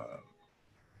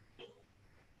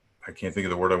 I can't think of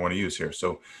the word I want to use here.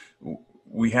 So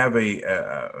we have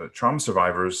a trauma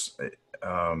survivors.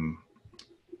 Um,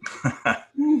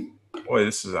 Mm, boy,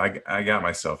 this is I got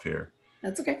myself here.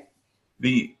 that's okay.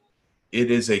 The It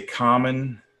is a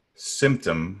common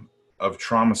symptom of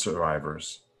trauma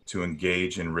survivors to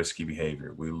engage in risky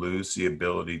behavior. We lose the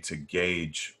ability to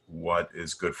gauge what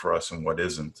is good for us and what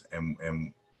isn't,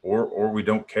 and or we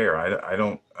don't care. I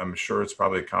don't. I'm sure it's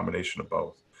probably a combination of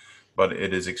both, but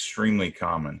it is extremely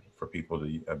common for people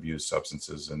to abuse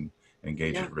substances and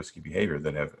engage Yeah. in risky behavior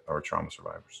that are trauma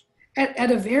survivors.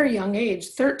 At a very young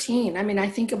age, 13. I mean, I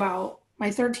think about my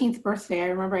 13th birthday. I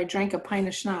remember I drank a pint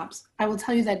of schnapps. I will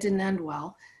tell you that didn't end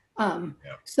well. Um,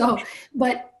 Yeah, I'm so, sure.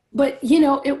 but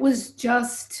it was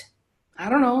just, I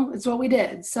don't know, it's what we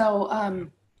did. So,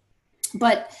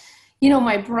 but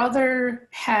my brother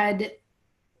had,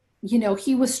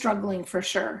 he was struggling for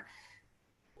sure.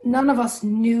 None of us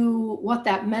knew what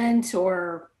that meant,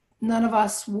 or none of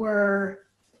us were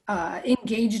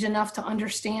engaged enough to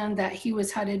understand that he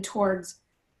was headed towards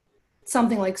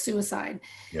something like suicide.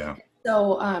 Yeah,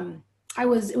 So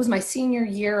it was my senior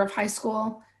year of high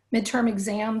school, midterm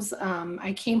exams.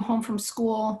 I came home from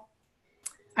school.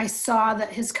 I saw that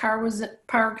his car was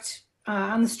parked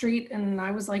on the street, and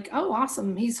I was like, oh,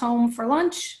 awesome. He's home for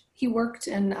lunch. He worked,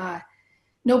 and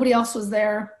nobody else was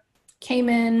there. Came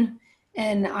in,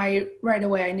 and right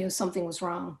away I knew something was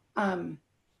wrong.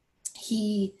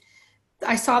 He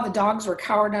I saw the dogs were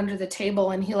cowered under the table,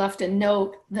 and he left a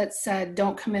note that said,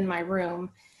 "Don't come in my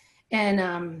room."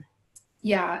 And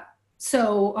yeah,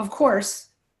 so of course,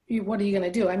 what are you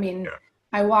going to do? I mean, yeah.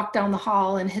 I walked down the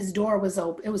hall, and his door was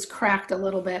open. It was cracked a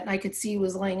little bit, and I could see he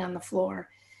was laying on the floor.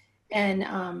 And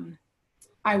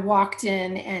I walked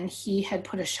in, and he had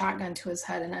put a shotgun to his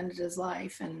head and ended his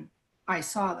life. And I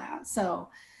saw that. So,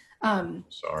 um,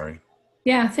 Sorry.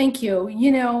 yeah, thank you.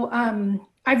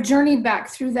 I've journeyed back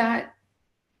through that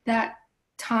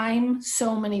time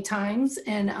so many times,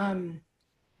 and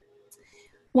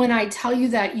when I tell you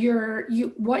that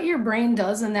what your brain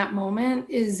does in that moment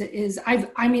is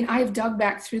I've dug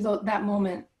back through that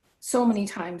moment so many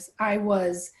times. I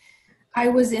was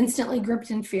instantly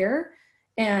gripped in fear,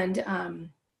 and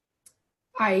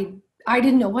I I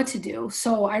didn't know what to do,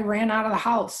 so I ran out of the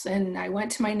house, and I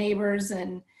went to my neighbors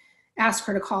and asked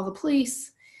her to call the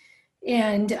police.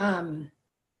 And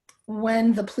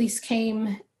when the police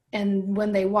came, and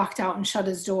when they walked out and shut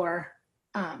his door,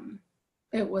 um,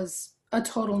 it was a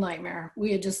total nightmare.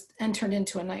 We had just entered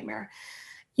into a nightmare.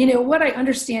 What I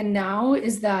understand now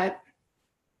is that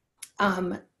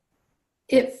um,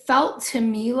 it felt to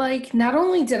me like not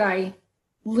only did I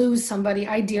lose somebody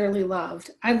I dearly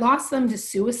loved, I lost them to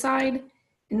suicide.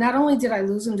 And not only did I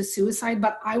lose them to suicide,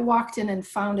 but I walked in and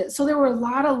found it. So there were a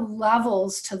lot of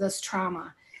levels to this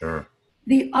trauma. Sure.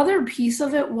 The other piece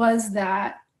of it was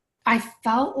that I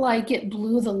felt like it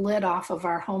blew the lid off of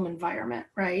our home environment,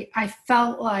 right? I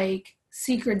felt like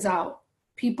secrets out.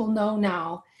 People know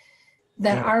now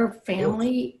that Yeah. our Both.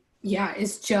 family, yeah,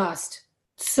 is just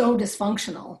so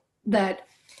dysfunctional that,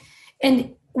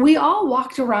 and we all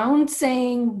walked around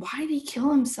saying, why did he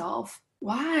kill himself?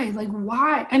 Why? Like,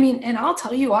 why? I mean, and I'll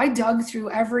tell you, I dug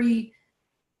through every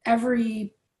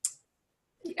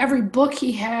every book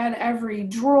he had, every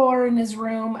drawer in his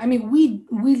room. I mean,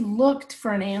 we looked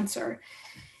for an answer.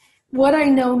 What I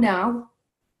know now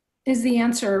is the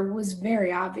answer was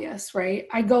very obvious, right?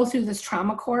 I go through this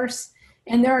trauma course,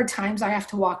 and there are times I have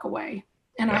to walk away,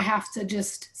 and I Yeah. have to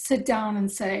just sit down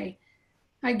and say,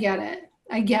 I get it.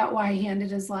 I get why he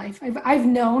ended his life. I've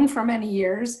known for many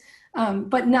years,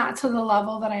 but not to the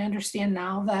level that I understand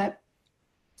now, that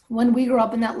when we grew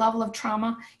up in that level of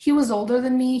trauma, he was older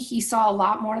than me. He saw a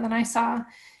lot more than I saw.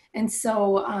 And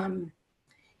so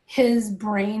his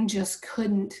brain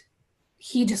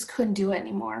he just couldn't do it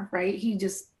anymore, right? He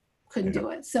just couldn't Yeah. do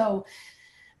it. So,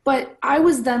 but I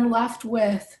was then left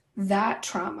with that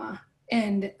trauma.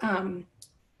 And,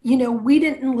 we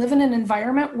didn't live in an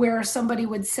environment where somebody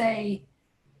would say,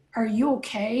 are you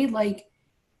okay? Like,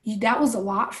 that was a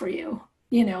lot for you.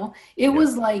 It Yeah.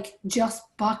 was like, just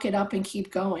buck it up and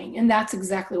keep going. And that's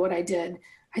exactly what I did.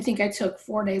 I think I took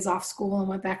 4 days off school and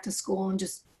went back to school and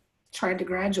just tried to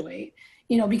graduate,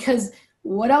 because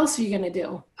what else are you going to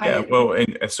do? Yeah, well,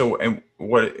 and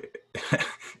what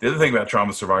the other thing about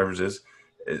trauma survivors is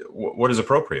what is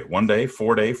appropriate? 1 day,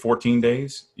 4 day, 14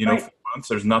 days, Right. 4 months.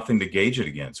 There's nothing to gauge it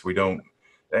against. We don't.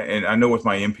 and I know with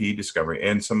my NPE discovery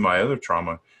and some of my other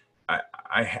trauma,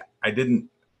 I didn't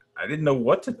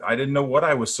know I didn't know what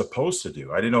I was supposed to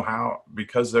do. I didn't know how,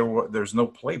 because there's no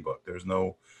playbook. There's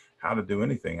no how to do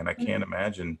anything. And I can't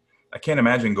imagine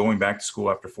going back to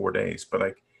school after 4 days,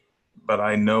 but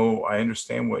I know, I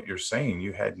understand what you're saying.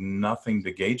 You had nothing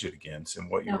to gauge it against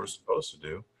and what you were supposed to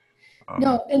do.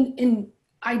 No, and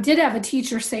I did have a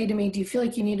teacher say to me, "Do you feel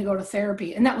like you need to go to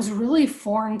therapy?" And that was really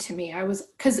foreign to me.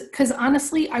 Because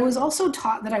honestly, I was also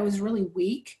taught that I was really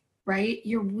weak, right?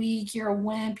 You're weak, you're a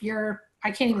wimp, I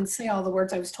can't even say all the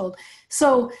words I was told.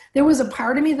 So there was a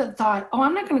part of me that thought, "Oh,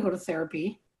 I'm not going to go to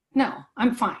therapy. No,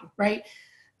 I'm fine," right?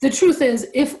 The truth is,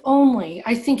 if only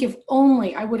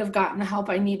I would have gotten the help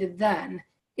I needed then,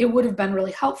 it would have been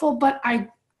really helpful. But I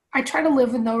try to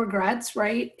live with no regrets,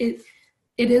 right?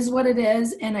 It is what it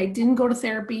is. And I didn't go to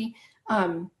therapy.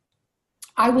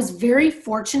 I was very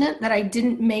fortunate that I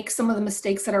didn't make some of the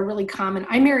mistakes that are really common.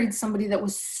 I married somebody that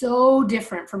was so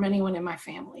different from anyone in my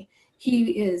family.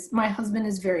 My husband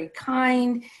is very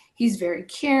kind. He's very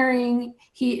caring.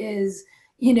 He is,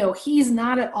 he's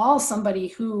not at all somebody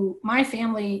who my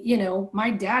family,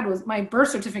 my birth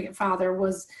certificate father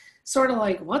was sort of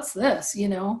like, "What's this?"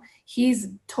 He's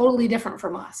totally different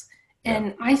from us. Yeah.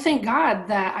 And I thank God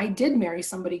that I did marry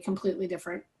somebody completely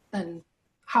different than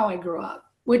how I grew up,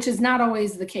 which is not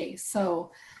always the case.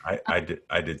 So I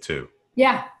did too.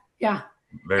 yeah.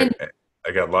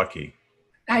 I got lucky.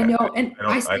 I know. And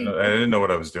I didn't know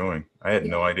what I was doing. I had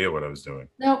no idea what I was doing.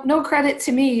 No credit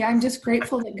to me. I'm just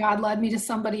grateful that God led me to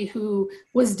somebody who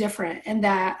was different, and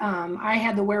that I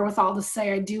had the wherewithal to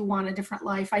say, I do want a different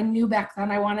life. I knew back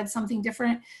then I wanted something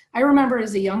different. I remember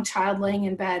as a young child laying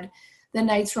in bed, the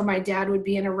nights where my dad would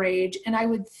be in a rage, and I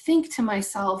would think to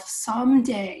myself,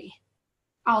 someday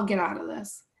I'll get out of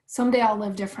this. Someday I'll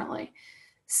live differently.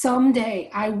 Someday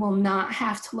I will not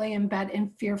have to lay in bed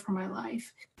in fear for my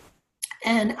life.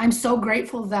 And I'm so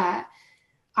grateful that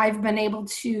I've been able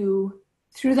to,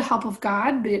 through the help of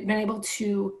God, been able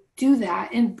to do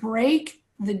that and break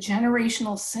the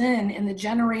generational sin and the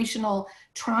generational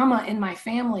trauma in my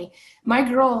family. My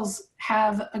girls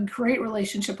have a great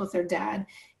relationship with their dad,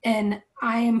 and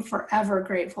I am forever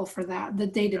grateful for that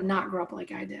they did not grow up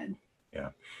like I did. Yeah.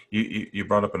 You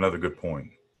brought up another good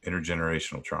point,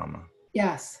 intergenerational trauma.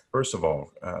 Yes. First of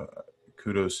all,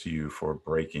 kudos to you for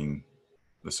breaking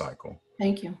the cycle.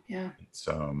 Thank you. Yeah.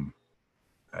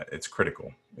 It's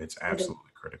critical. It's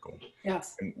absolutely critical.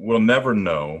 Yes. And we'll never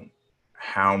know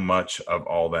how much of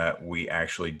all that we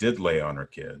actually did lay on our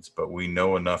kids, but we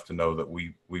know enough to know that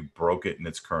we broke it in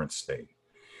its current state.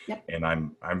 Yep. And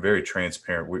I'm very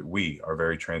transparent. We are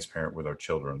very transparent with our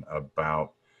children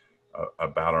about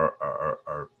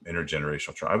our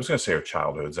intergenerational trauma. I was going to say our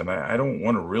childhoods, and I don't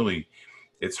want to really.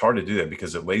 It's hard to do that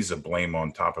because it lays the blame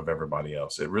on top of everybody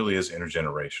else. It really is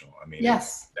intergenerational. I mean,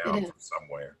 yes, it's down from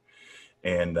somewhere.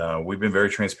 And we've been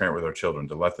very transparent with our children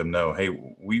to let them know, hey,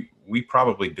 we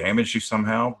probably damaged you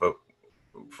somehow, but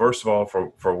first of all,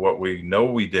 for what we know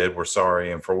we did, we're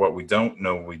sorry. And for what we don't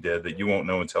know we did that you won't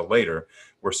know until later,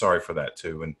 we're sorry for that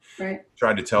too. And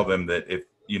tried to tell them that if,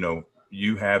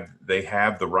 they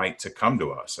have the right to come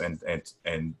to us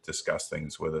and discuss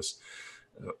things with us.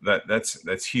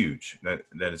 That's huge.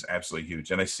 That is absolutely huge.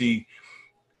 And I see,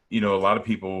 a lot of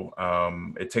people,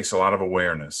 it takes a lot of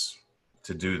awareness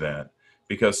to do that,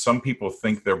 because some people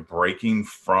think they're breaking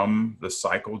from the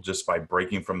cycle just by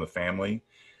breaking from the family,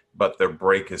 but their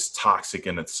break is toxic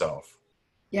in itself.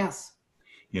 Yes.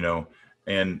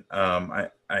 And I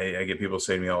get people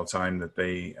say to me all the time that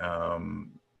they,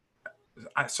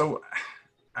 I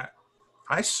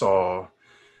saw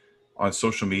on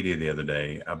social media the other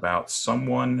day about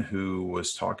someone who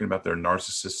was talking about their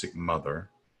narcissistic mother,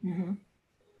 mm-hmm.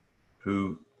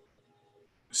 who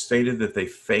stated that they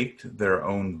faked their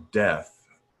own death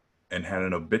and had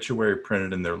an obituary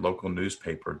printed in their local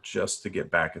newspaper just to get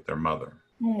back at their mother.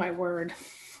 Oh, my word.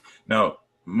 Now,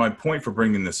 my point for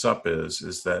bringing this up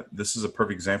is that this is a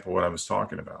perfect example of what I was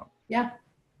talking about. Yeah.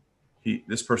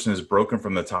 This person is broken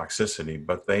from the toxicity,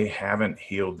 but they haven't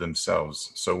healed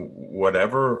themselves. So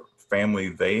whatever family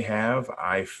they have,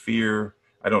 I fear,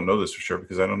 I don't know this for sure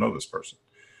because I don't know this person,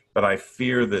 but I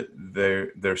fear that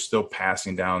they're still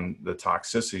passing down the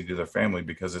toxicity to their family,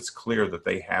 because it's clear that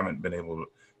they haven't been able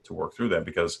to work through that.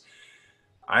 Because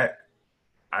I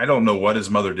don't know what his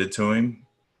mother did to him,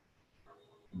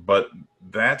 but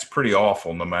that's pretty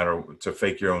awful. No matter, to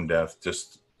fake your own death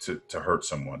just to hurt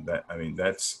someone.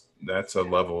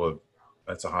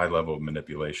 That's a high level of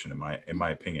manipulation in my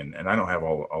opinion. And I don't have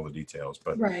all the details,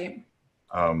 but right.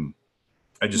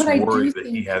 I just worry that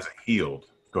he hasn't healed.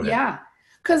 Go ahead. Yeah.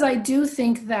 Because I do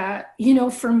think that,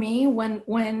 for me, when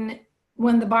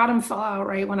the bottom fell out,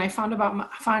 right, when I found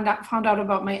out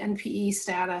about my NPE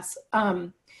status,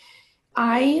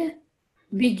 I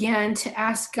began to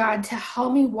ask God to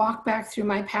help me walk back through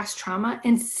my past trauma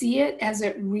and see it as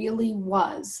it really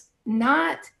was,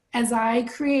 not as I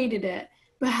created it,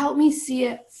 but help me see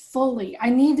it fully.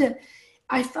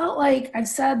 I felt like I've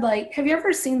said, like, have you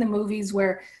ever seen the movies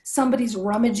where somebody's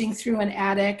rummaging through an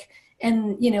attic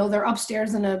and, they're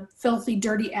upstairs in a filthy,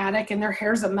 dirty attic and their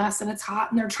hair's a mess and it's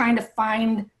hot and they're trying to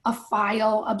find a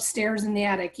file upstairs in the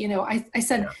attic. I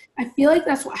said, I feel like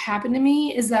that's what happened to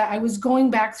me, is that I was going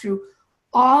back through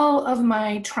all of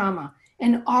my trauma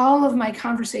and all of my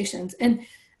conversations and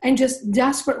just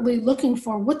desperately looking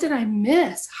for, what did I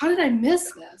miss? How did I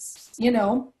miss this?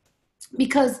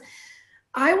 Because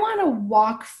I want to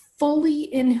walk fully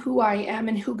in who I am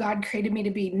and who God created me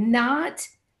to be, not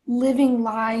living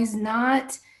lies,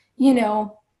 not,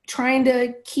 trying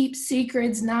to keep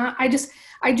secrets, I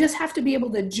just have to be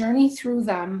able to journey through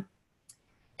them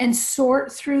and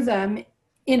sort through them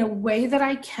in a way that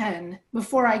I can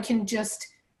before I can just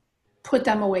put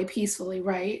them away peacefully,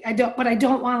 right? I don't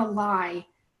want to lie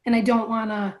and I don't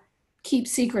want to keep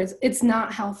secrets. It's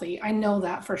not healthy. I know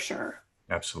that for sure.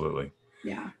 Absolutely.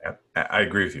 Yeah. I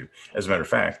agree with you. As a matter of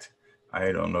fact,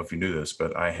 I don't know if you knew this,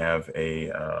 but I have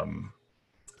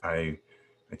I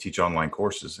teach online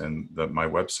courses, and my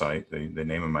website, the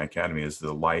name of my academy is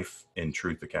the Life in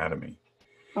Truth Academy.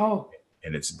 Oh.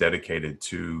 And it's dedicated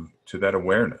to that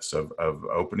awareness of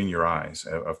opening your eyes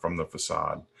from the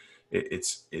facade.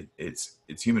 It's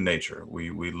human nature.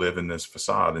 We live in this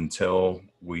facade until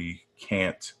we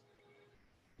can't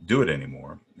do it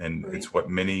anymore. And Right. It's what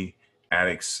many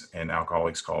addicts and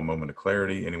alcoholics call a moment of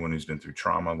clarity. Anyone who's been through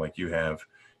trauma like you have,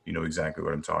 you know exactly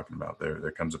what I'm talking about.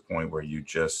 There comes a point where you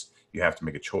have to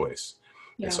make a choice.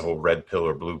 Yeah. It's a whole red pill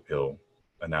or blue pill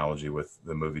analogy with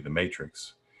the movie The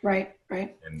Matrix. Right.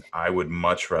 And I would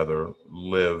much rather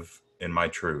live in my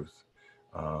truth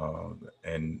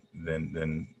and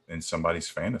than in somebody's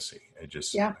fantasy.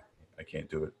 I can't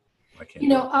do it. I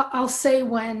can't. I'll say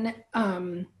when,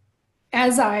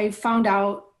 as I found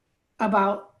out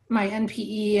about my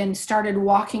NPE and started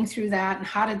walking through that and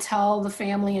how to tell the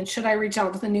family and should I reach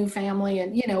out to the new family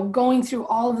and, going through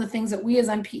all of the things that we as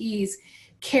NPEs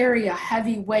carry a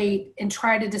heavy weight and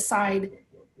try to decide.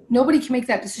 Nobody can make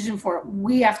that decision for it.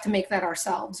 We have to make that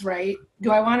ourselves, right?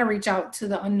 Do I want to reach out to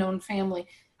the unknown family?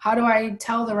 How do I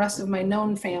tell the rest of my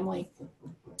known family?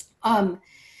 I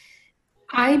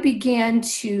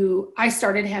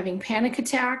started having panic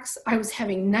attacks. I was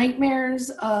having nightmares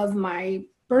of my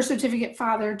birth certificate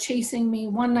father chasing me.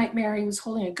 One nightmare, he was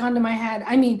holding a gun to my head.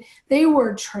 I mean, they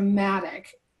were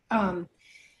traumatic.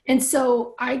 And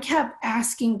so I kept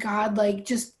asking God,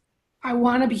 I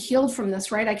want to be healed from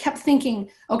this, right? I kept thinking,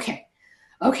 okay,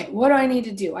 what do I need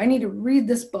to do? I need to read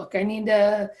this book. I need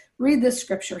to read this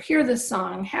scripture, hear this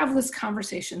song, have this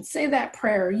conversation, say that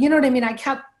prayer. You know what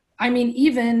I mean?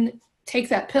 Even take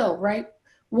that pill, right?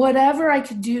 Whatever I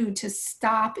could do to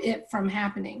stop it from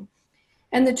happening.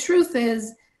 And the truth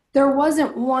is, there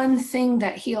wasn't one thing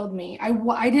that healed me.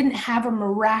 I didn't have a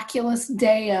miraculous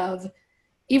day of,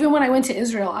 even when I went to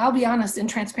Israel, I'll be honest and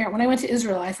transparent. When I went to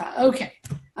Israel, I thought, okay,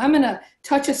 I'm going to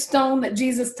touch a stone that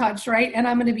Jesus touched, right? And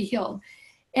I'm going to be healed.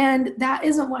 And that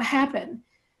isn't what happened.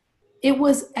 It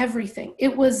was everything.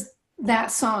 It was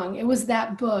that song. It was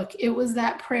that book. It was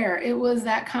that prayer. It was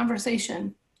that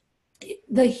conversation.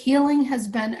 The healing has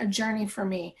been a journey for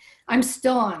me. I'm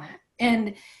still on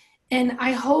it. And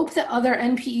I hope that other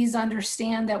NPEs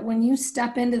understand that when you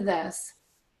step into this,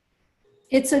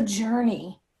 it's a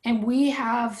journey. And we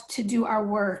have to do our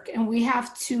work and we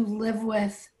have to live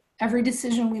with every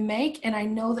decision we make. And I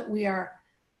know that we are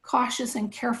cautious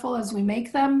and careful as we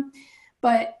make them,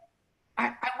 but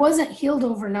I wasn't healed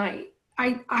overnight.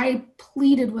 I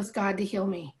pleaded with God to heal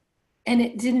me and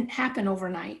it didn't happen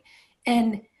overnight.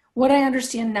 And what I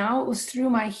understand now, it was through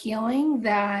my healing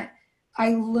that I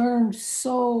learned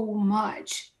so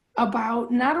much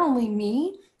about not only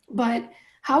me, but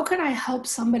how could I help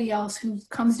somebody else who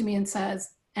comes to me and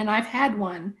says, and I've had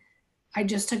one, I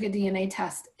just took a DNA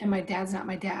test and my dad's not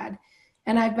my dad.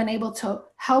 And I've been able to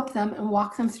help them and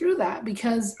walk them through that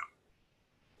because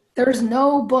there's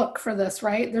no book for this,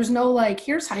 right? There's no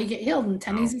here's how you get healed in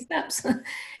 10 easy steps.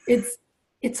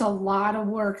 It's a lot of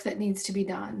work that needs to be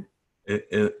done.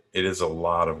 It is a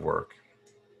lot of work.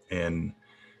 And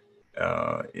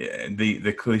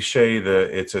the cliche,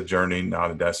 it's a journey,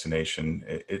 not a destination.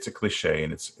 It's a cliche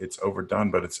and it's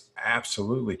overdone, but it's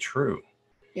absolutely true.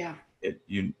 Yeah.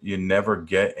 You never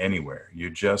get anywhere. You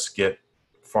just get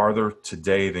farther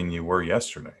today than you were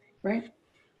yesterday. Right.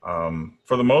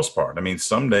 for the most part. I mean,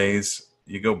 some days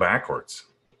you go backwards,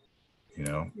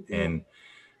 and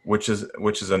which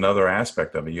is another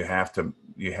aspect of it. You have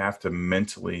to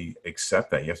mentally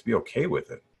accept that. You have to be okay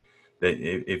with it. That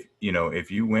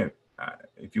if you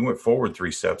went forward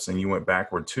 3 steps and you went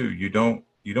backward 2, you don't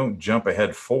jump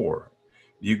ahead 4.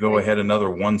 You go Right. ahead another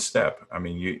 1 step. I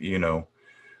mean,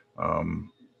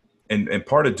 um, and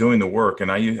part of doing the work,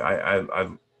 and I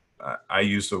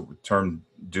use the term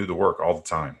 "do the work" all the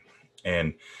time,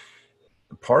 and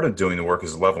part of doing the work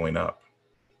is leveling up.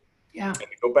 Yeah. And to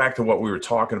go back to what we were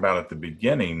talking about at the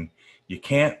beginning, you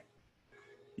can't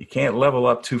level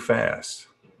up too fast.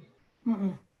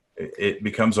 Mm-mm. It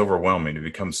becomes overwhelming. It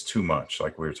becomes too much,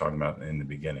 like we were talking about in the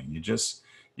beginning.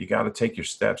 You got to take your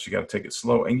steps. You got to take it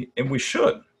slow, and we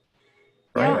should,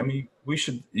 right? I Yeah. mean,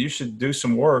 you should do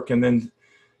some work, and then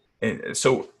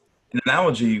so an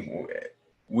analogy.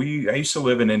 I used to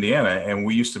live in Indiana, and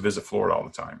we used to visit Florida all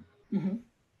the time. Hmm.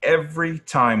 Every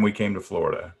time we came to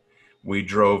Florida, we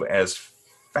drove as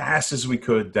fast as we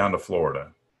could down to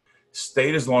Florida,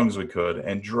 stayed as long as we could,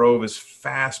 and drove as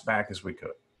fast back as we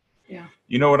could. Yeah.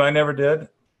 You know what I never did?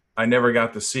 I never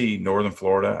got to see Northern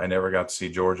Florida. I never got to see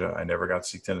Georgia. I never got to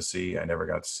see Tennessee. I never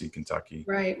got to see Kentucky.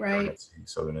 Right. I never got Right. to see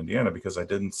Southern Indiana because I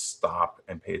didn't stop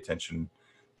and pay attention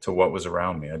to what was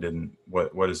around me. I didn't,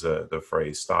 what is the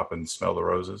phrase? Stop and smell the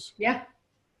roses. Yeah.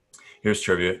 Here's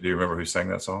trivia. Do you remember who sang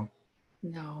that song?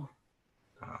 No.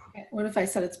 Uh, What if I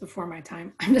said it's before my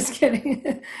time? I'm just kidding.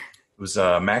 it was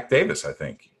Mac Davis, I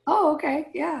think. Oh, okay.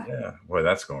 Yeah. Yeah. Boy,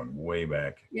 that's going way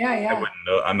back. Yeah. I Yeah. wouldn't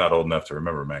know. I'm not old enough to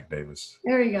remember Mac Davis.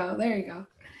 There you go. There you go.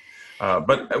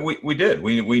 But we did.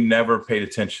 We never paid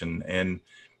attention, and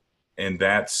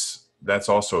that's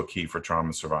also a key for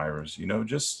trauma survivors.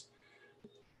 Just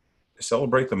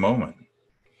celebrate the moment.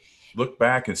 Look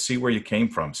back and see where you came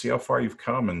from. See how far you've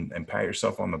come, and pat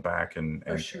yourself on the back, and For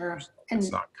thank sure. yourself. It's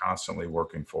And not constantly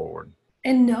working forward.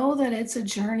 know that it's a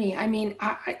journey. I mean,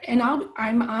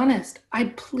 I'm honest. I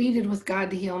pleaded with God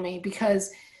to heal me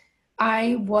because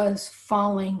I was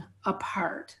falling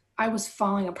apart. I was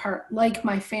falling apart like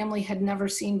my family had never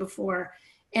seen before.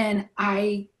 And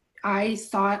I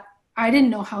thought I didn't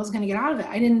know how I was going to get out of it.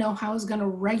 I didn't know how I was going to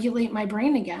regulate my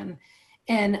brain again.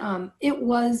 And it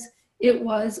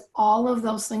was all of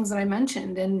those things that I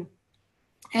mentioned.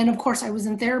 And of course I was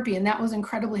in therapy, and that was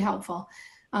incredibly helpful.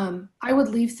 I would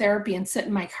leave therapy and sit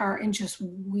in my car and just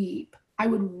weep. I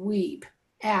would weep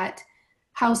at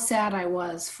how sad I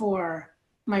was for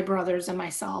my brothers and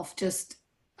myself, just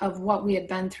of what we had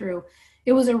been through.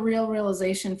 It was a real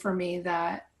realization for me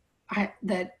that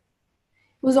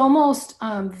was almost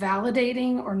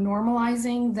validating or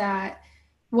normalizing that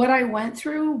what I went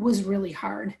through was really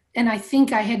hard. And I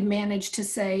think I had managed to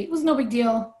say, it was no big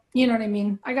deal. You know what I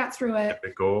mean? I got through it.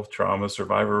 Typical trauma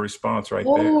survivor response right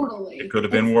there. It Totally. could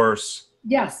have been worse.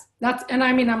 Yes, and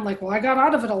I mean, I'm like, well, I got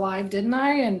out of it alive, didn't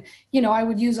I? And, I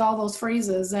would use all those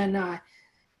phrases. And, I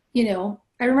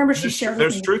remember she shared with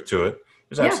There's me. truth to it.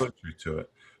 There's Yeah, absolute truth to it,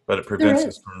 but it there prevents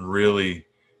us is. from really,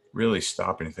 really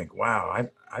stopping and think, wow,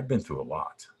 I've been through a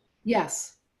lot.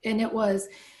 Yes. And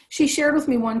she shared with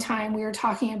me one time, we were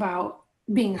talking about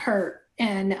being hurt.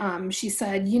 And she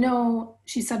said,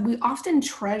 we often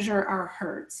treasure our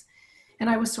hurts. And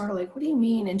I was sort of like, what do you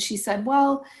mean? And she said,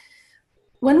 well,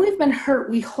 when we've been hurt,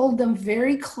 we hold them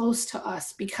very close to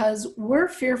us because we're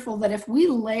fearful that if we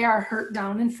lay our hurt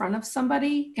down in front of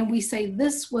somebody and we say,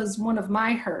 this was one of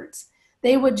my hurts,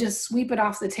 they would just sweep it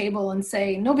off the table and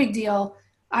say, no big deal.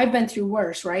 I've been through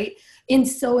worse, right? And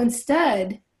so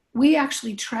instead, we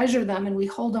actually treasure them and we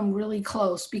hold them really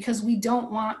close because we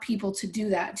don't want people to do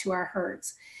that to our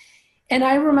hurts. And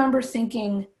I remember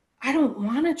thinking, I don't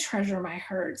want to treasure my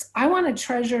hurts. I want to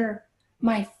treasure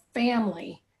my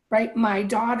family, right? My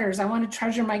daughters. I want to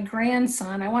treasure my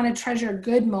grandson. I want to treasure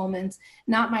good moments,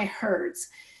 not my hurts.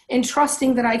 And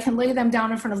trusting that I can lay them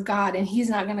down in front of God and he's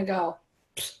not going to go,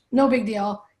 no big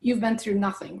deal. You've been through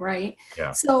nothing, right?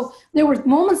 Yeah. So there were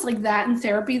moments like that in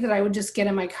therapy that I would just get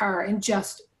in my car and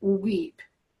just weep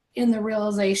in the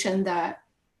realization that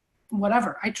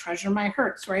whatever, I treasure my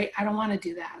hurts, right? I don't want to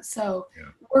do that. So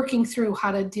working through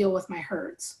how to deal with my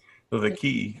hurts. So the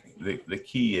key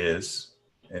is,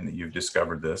 and you've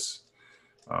discovered this,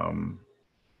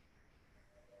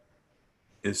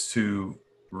 is to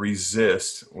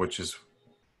resist, which is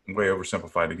way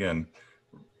oversimplified again,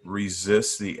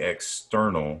 resist the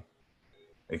external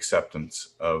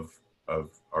acceptance of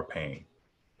our pain.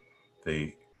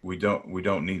 We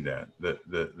don't need that.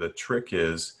 The trick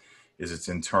is it's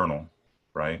internal,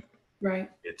 right? Right.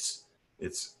 It's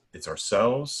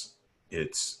ourselves.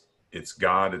 It's it's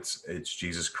God, it's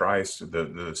Jesus Christ,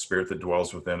 the spirit that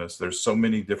dwells within us. There's so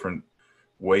many different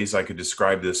ways I could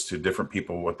describe this to different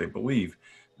people, what they believe.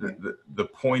 The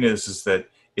point is that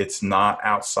it's not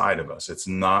outside of us. It's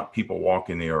not people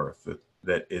walking the earth,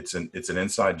 that it's an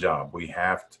inside job. We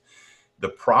have to, the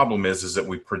problem is that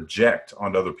we project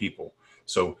onto other people.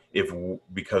 So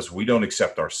because we don't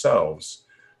accept ourselves,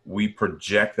 we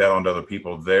project that onto other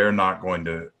people. They're not going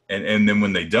to, and then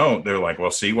when they don't, they're like,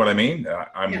 well, see what I mean?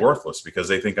 I'm worthless, because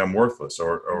they think I'm worthless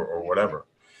or whatever.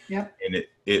 Yep. And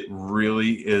it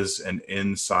really is an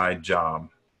inside job,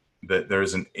 that there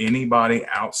isn't anybody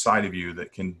outside of you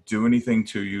that can do anything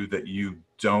to you that you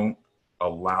don't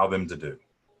allow them to do.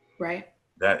 Right.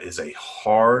 That is a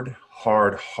hard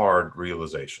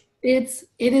realization. It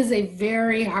is a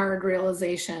very hard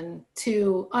realization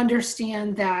to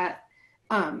understand that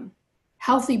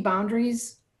healthy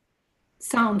boundaries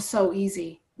sound so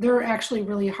easy. They're actually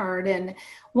really hard. And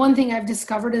one thing I've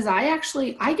discovered is I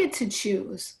get to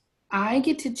choose. I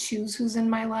get to choose who's in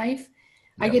my life.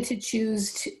 I get to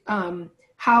choose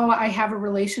how I have a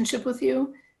relationship with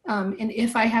you. And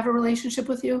if I have a relationship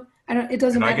with you, it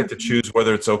doesn't matter. I get to choose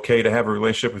whether it's okay to have a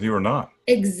relationship with you or not.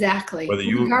 Exactly. Whether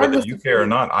you care or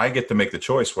not, I get to make the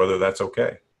choice whether that's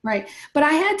okay. Right. But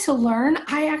I had to learn,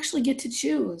 I actually get to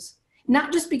choose,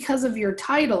 not just because of your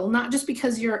title, not just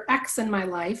because you're X in my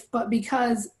life, but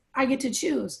because I get to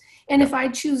choose. And if I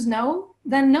choose no,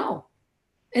 then no.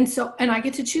 And I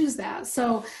get to choose that.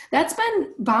 So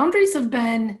boundaries have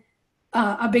been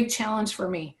a big challenge for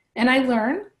me. And I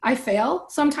learn, I fail.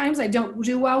 Sometimes I don't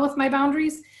do well with my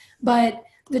boundaries, but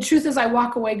the truth is I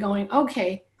walk away going,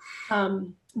 okay,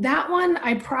 that one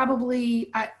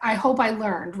I hope I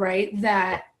learned, right?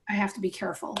 That I have to be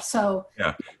careful. So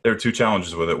yeah, there are two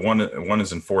challenges with it. One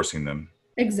is enforcing them.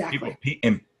 Exactly.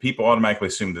 People automatically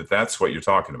assume that that's what you're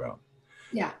talking about.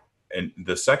 Yeah. And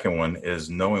the second one is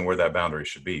knowing where that boundary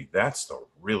should be. That's the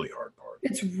really hard part.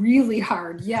 It's really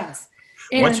hard. Yes.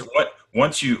 And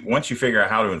once you figure out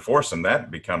how to enforce them, that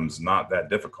becomes not that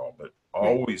difficult, but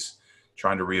always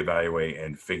trying to reevaluate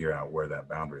and figure out where that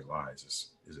boundary lies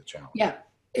is a challenge. Yeah.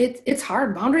 It's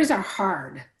hard. Boundaries are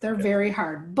hard. They're very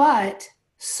hard, but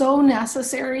so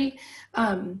necessary.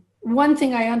 One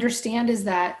thing I understand is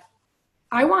that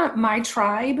I want my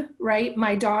tribe, right?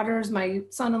 My daughters, my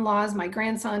son-in-laws, my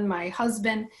grandson, my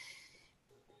husband,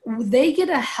 they get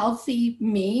a healthy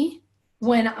me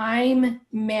when I'm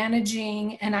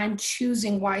managing and I'm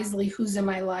choosing wisely who's in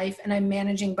my life and I'm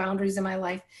managing boundaries in my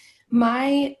life.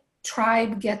 My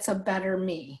tribe gets a better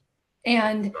me.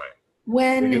 And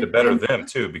when they get a better them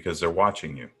too, because they're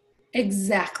watching you.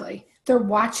 Exactly. They're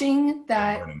watching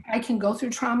that I can go through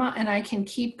trauma and I can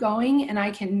keep going and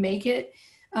I can make it.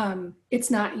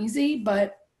 It's not easy,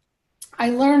 but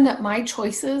I learned that my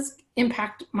choices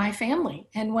impact my family.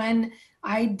 And when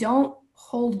I don't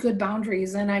hold good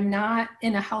boundaries and I'm not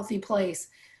in a healthy place,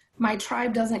 my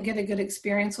tribe doesn't get a good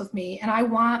experience with me. And I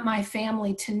want my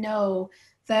family to know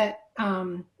that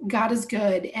God is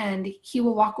good and he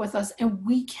will walk with us and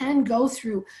we can go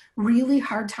through really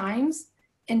hard times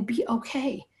and be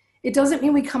okay. It doesn't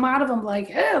mean we come out of them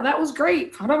like, oh, that was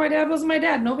great. Found out my dad wasn't my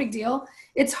dad. No big deal.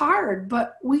 It's hard,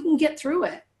 but we can get through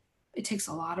it. It takes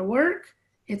a lot of work.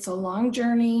 It's a long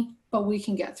journey, but we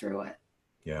can get through it.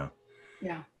 Yeah.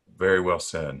 Yeah. Very well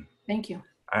said. Thank you.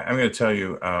 I'm going to tell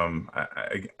you,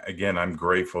 again, I'm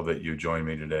grateful that you joined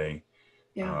me today.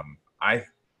 Yeah.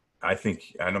 I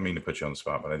think, I don't mean to put you on the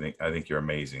spot, but I think you're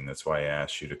amazing. That's why I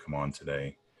asked you to come on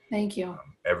today. Thank you.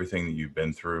 Everything that you've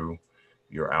been through,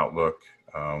 your outlook,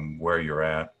 where you're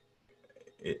at,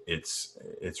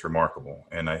 it's remarkable.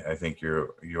 And I think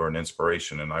you're an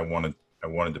inspiration. And I wanted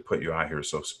to put you out here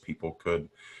so people could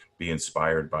be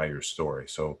inspired by your story.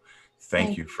 So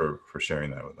thank you for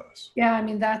sharing that with us. Yeah. I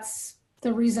mean, that's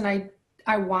the reason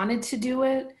I wanted to do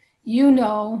it. You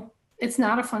know, it's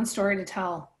not a fun story to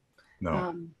tell.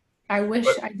 No. I wish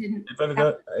I didn't.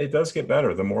 But it does get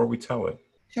better the more we tell it.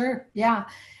 Sure. Yeah.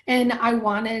 And I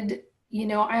wanted,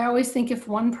 I always think if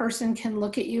one person can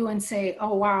look at you and say,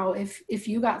 oh, wow, if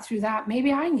you got through that,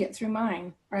 maybe I can get through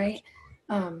mine. Right.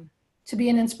 To be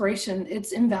an inspiration,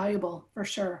 it's invaluable for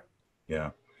sure.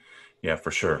 Yeah. Yeah,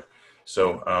 for sure.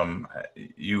 So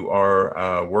you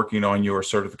are working on your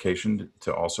certification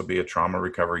to also be a trauma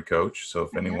recovery coach. So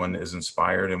if anyone is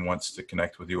inspired and wants to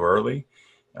connect with you early,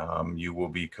 you will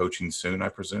be coaching soon, I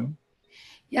presume?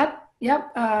 Yep.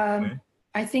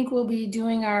 I think we'll be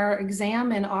doing our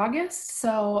exam in August.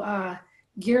 So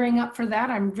gearing up for that.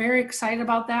 I'm very excited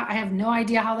about that. I have no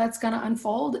idea how that's going to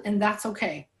unfold, and that's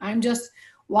okay. I'm just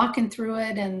walking through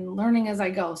it and learning as I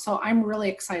go. So I'm really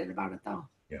excited about it, though.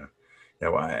 Yeah. Yeah.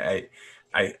 Well,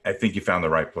 I think you found the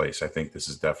right place. I think this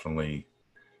is definitely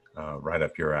right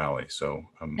up your alley. So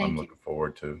I'm Thank you. looking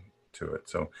forward to it.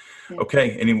 So, Yeah.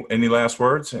 okay. Any last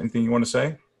words? Anything you want to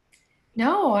say?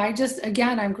 No,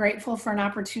 again, I'm grateful for an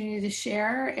opportunity to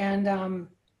share, and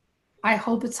I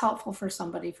hope it's helpful for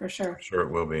somebody for I'm sure. sure it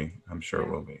will be. I'm sure it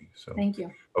Yeah. will be. So, Thank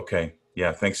you. okay.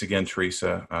 Yeah. Thanks again,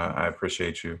 Teresa. I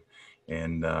appreciate you,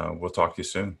 and we'll talk to you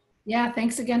soon. Yeah.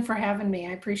 Thanks again for having me.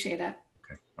 I appreciate it.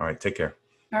 Okay. All right. Take care.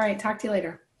 All right. Talk to you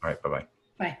later. All right. Bye bye.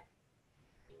 Bye.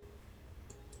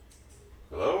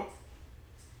 Hello?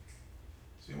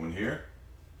 Is anyone here?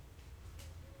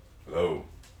 Hello?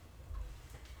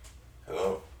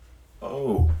 Hello?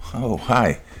 Oh,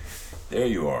 hi. There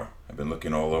you are. I've been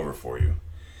looking all over for you.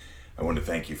 I want to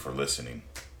thank you for listening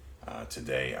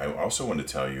today. I also want to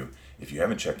tell you, if you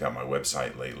haven't checked out my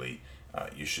website lately,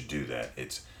 you should do that.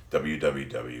 It's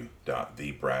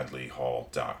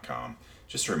www.thebradleyhall.com.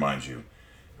 Just to remind you,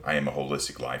 I am a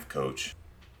holistic life coach,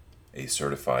 a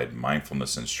certified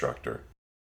mindfulness instructor,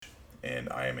 and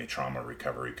I am a trauma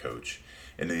recovery coach.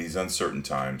 And in these uncertain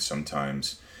times,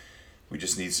 sometimes we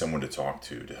just need someone to talk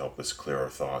to help us clear our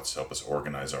thoughts, help us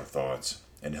organize our thoughts,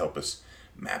 and help us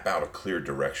map out a clear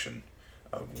direction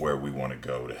of where we want to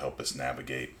go to help us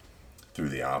navigate through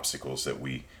the obstacles that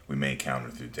we may encounter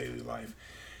through daily life.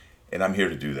 And I'm here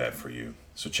to do that for you.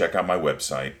 So check out my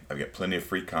website. I've got plenty of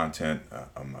free content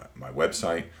on my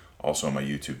website, also on my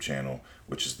YouTube channel,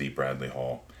 which is The Bradley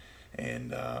Hall,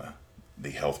 and The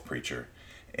Health Preacher.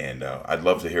 And I'd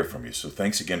love to hear from you. So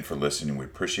thanks again for listening. We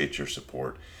appreciate your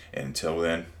support. And until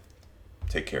then,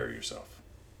 take care of yourself.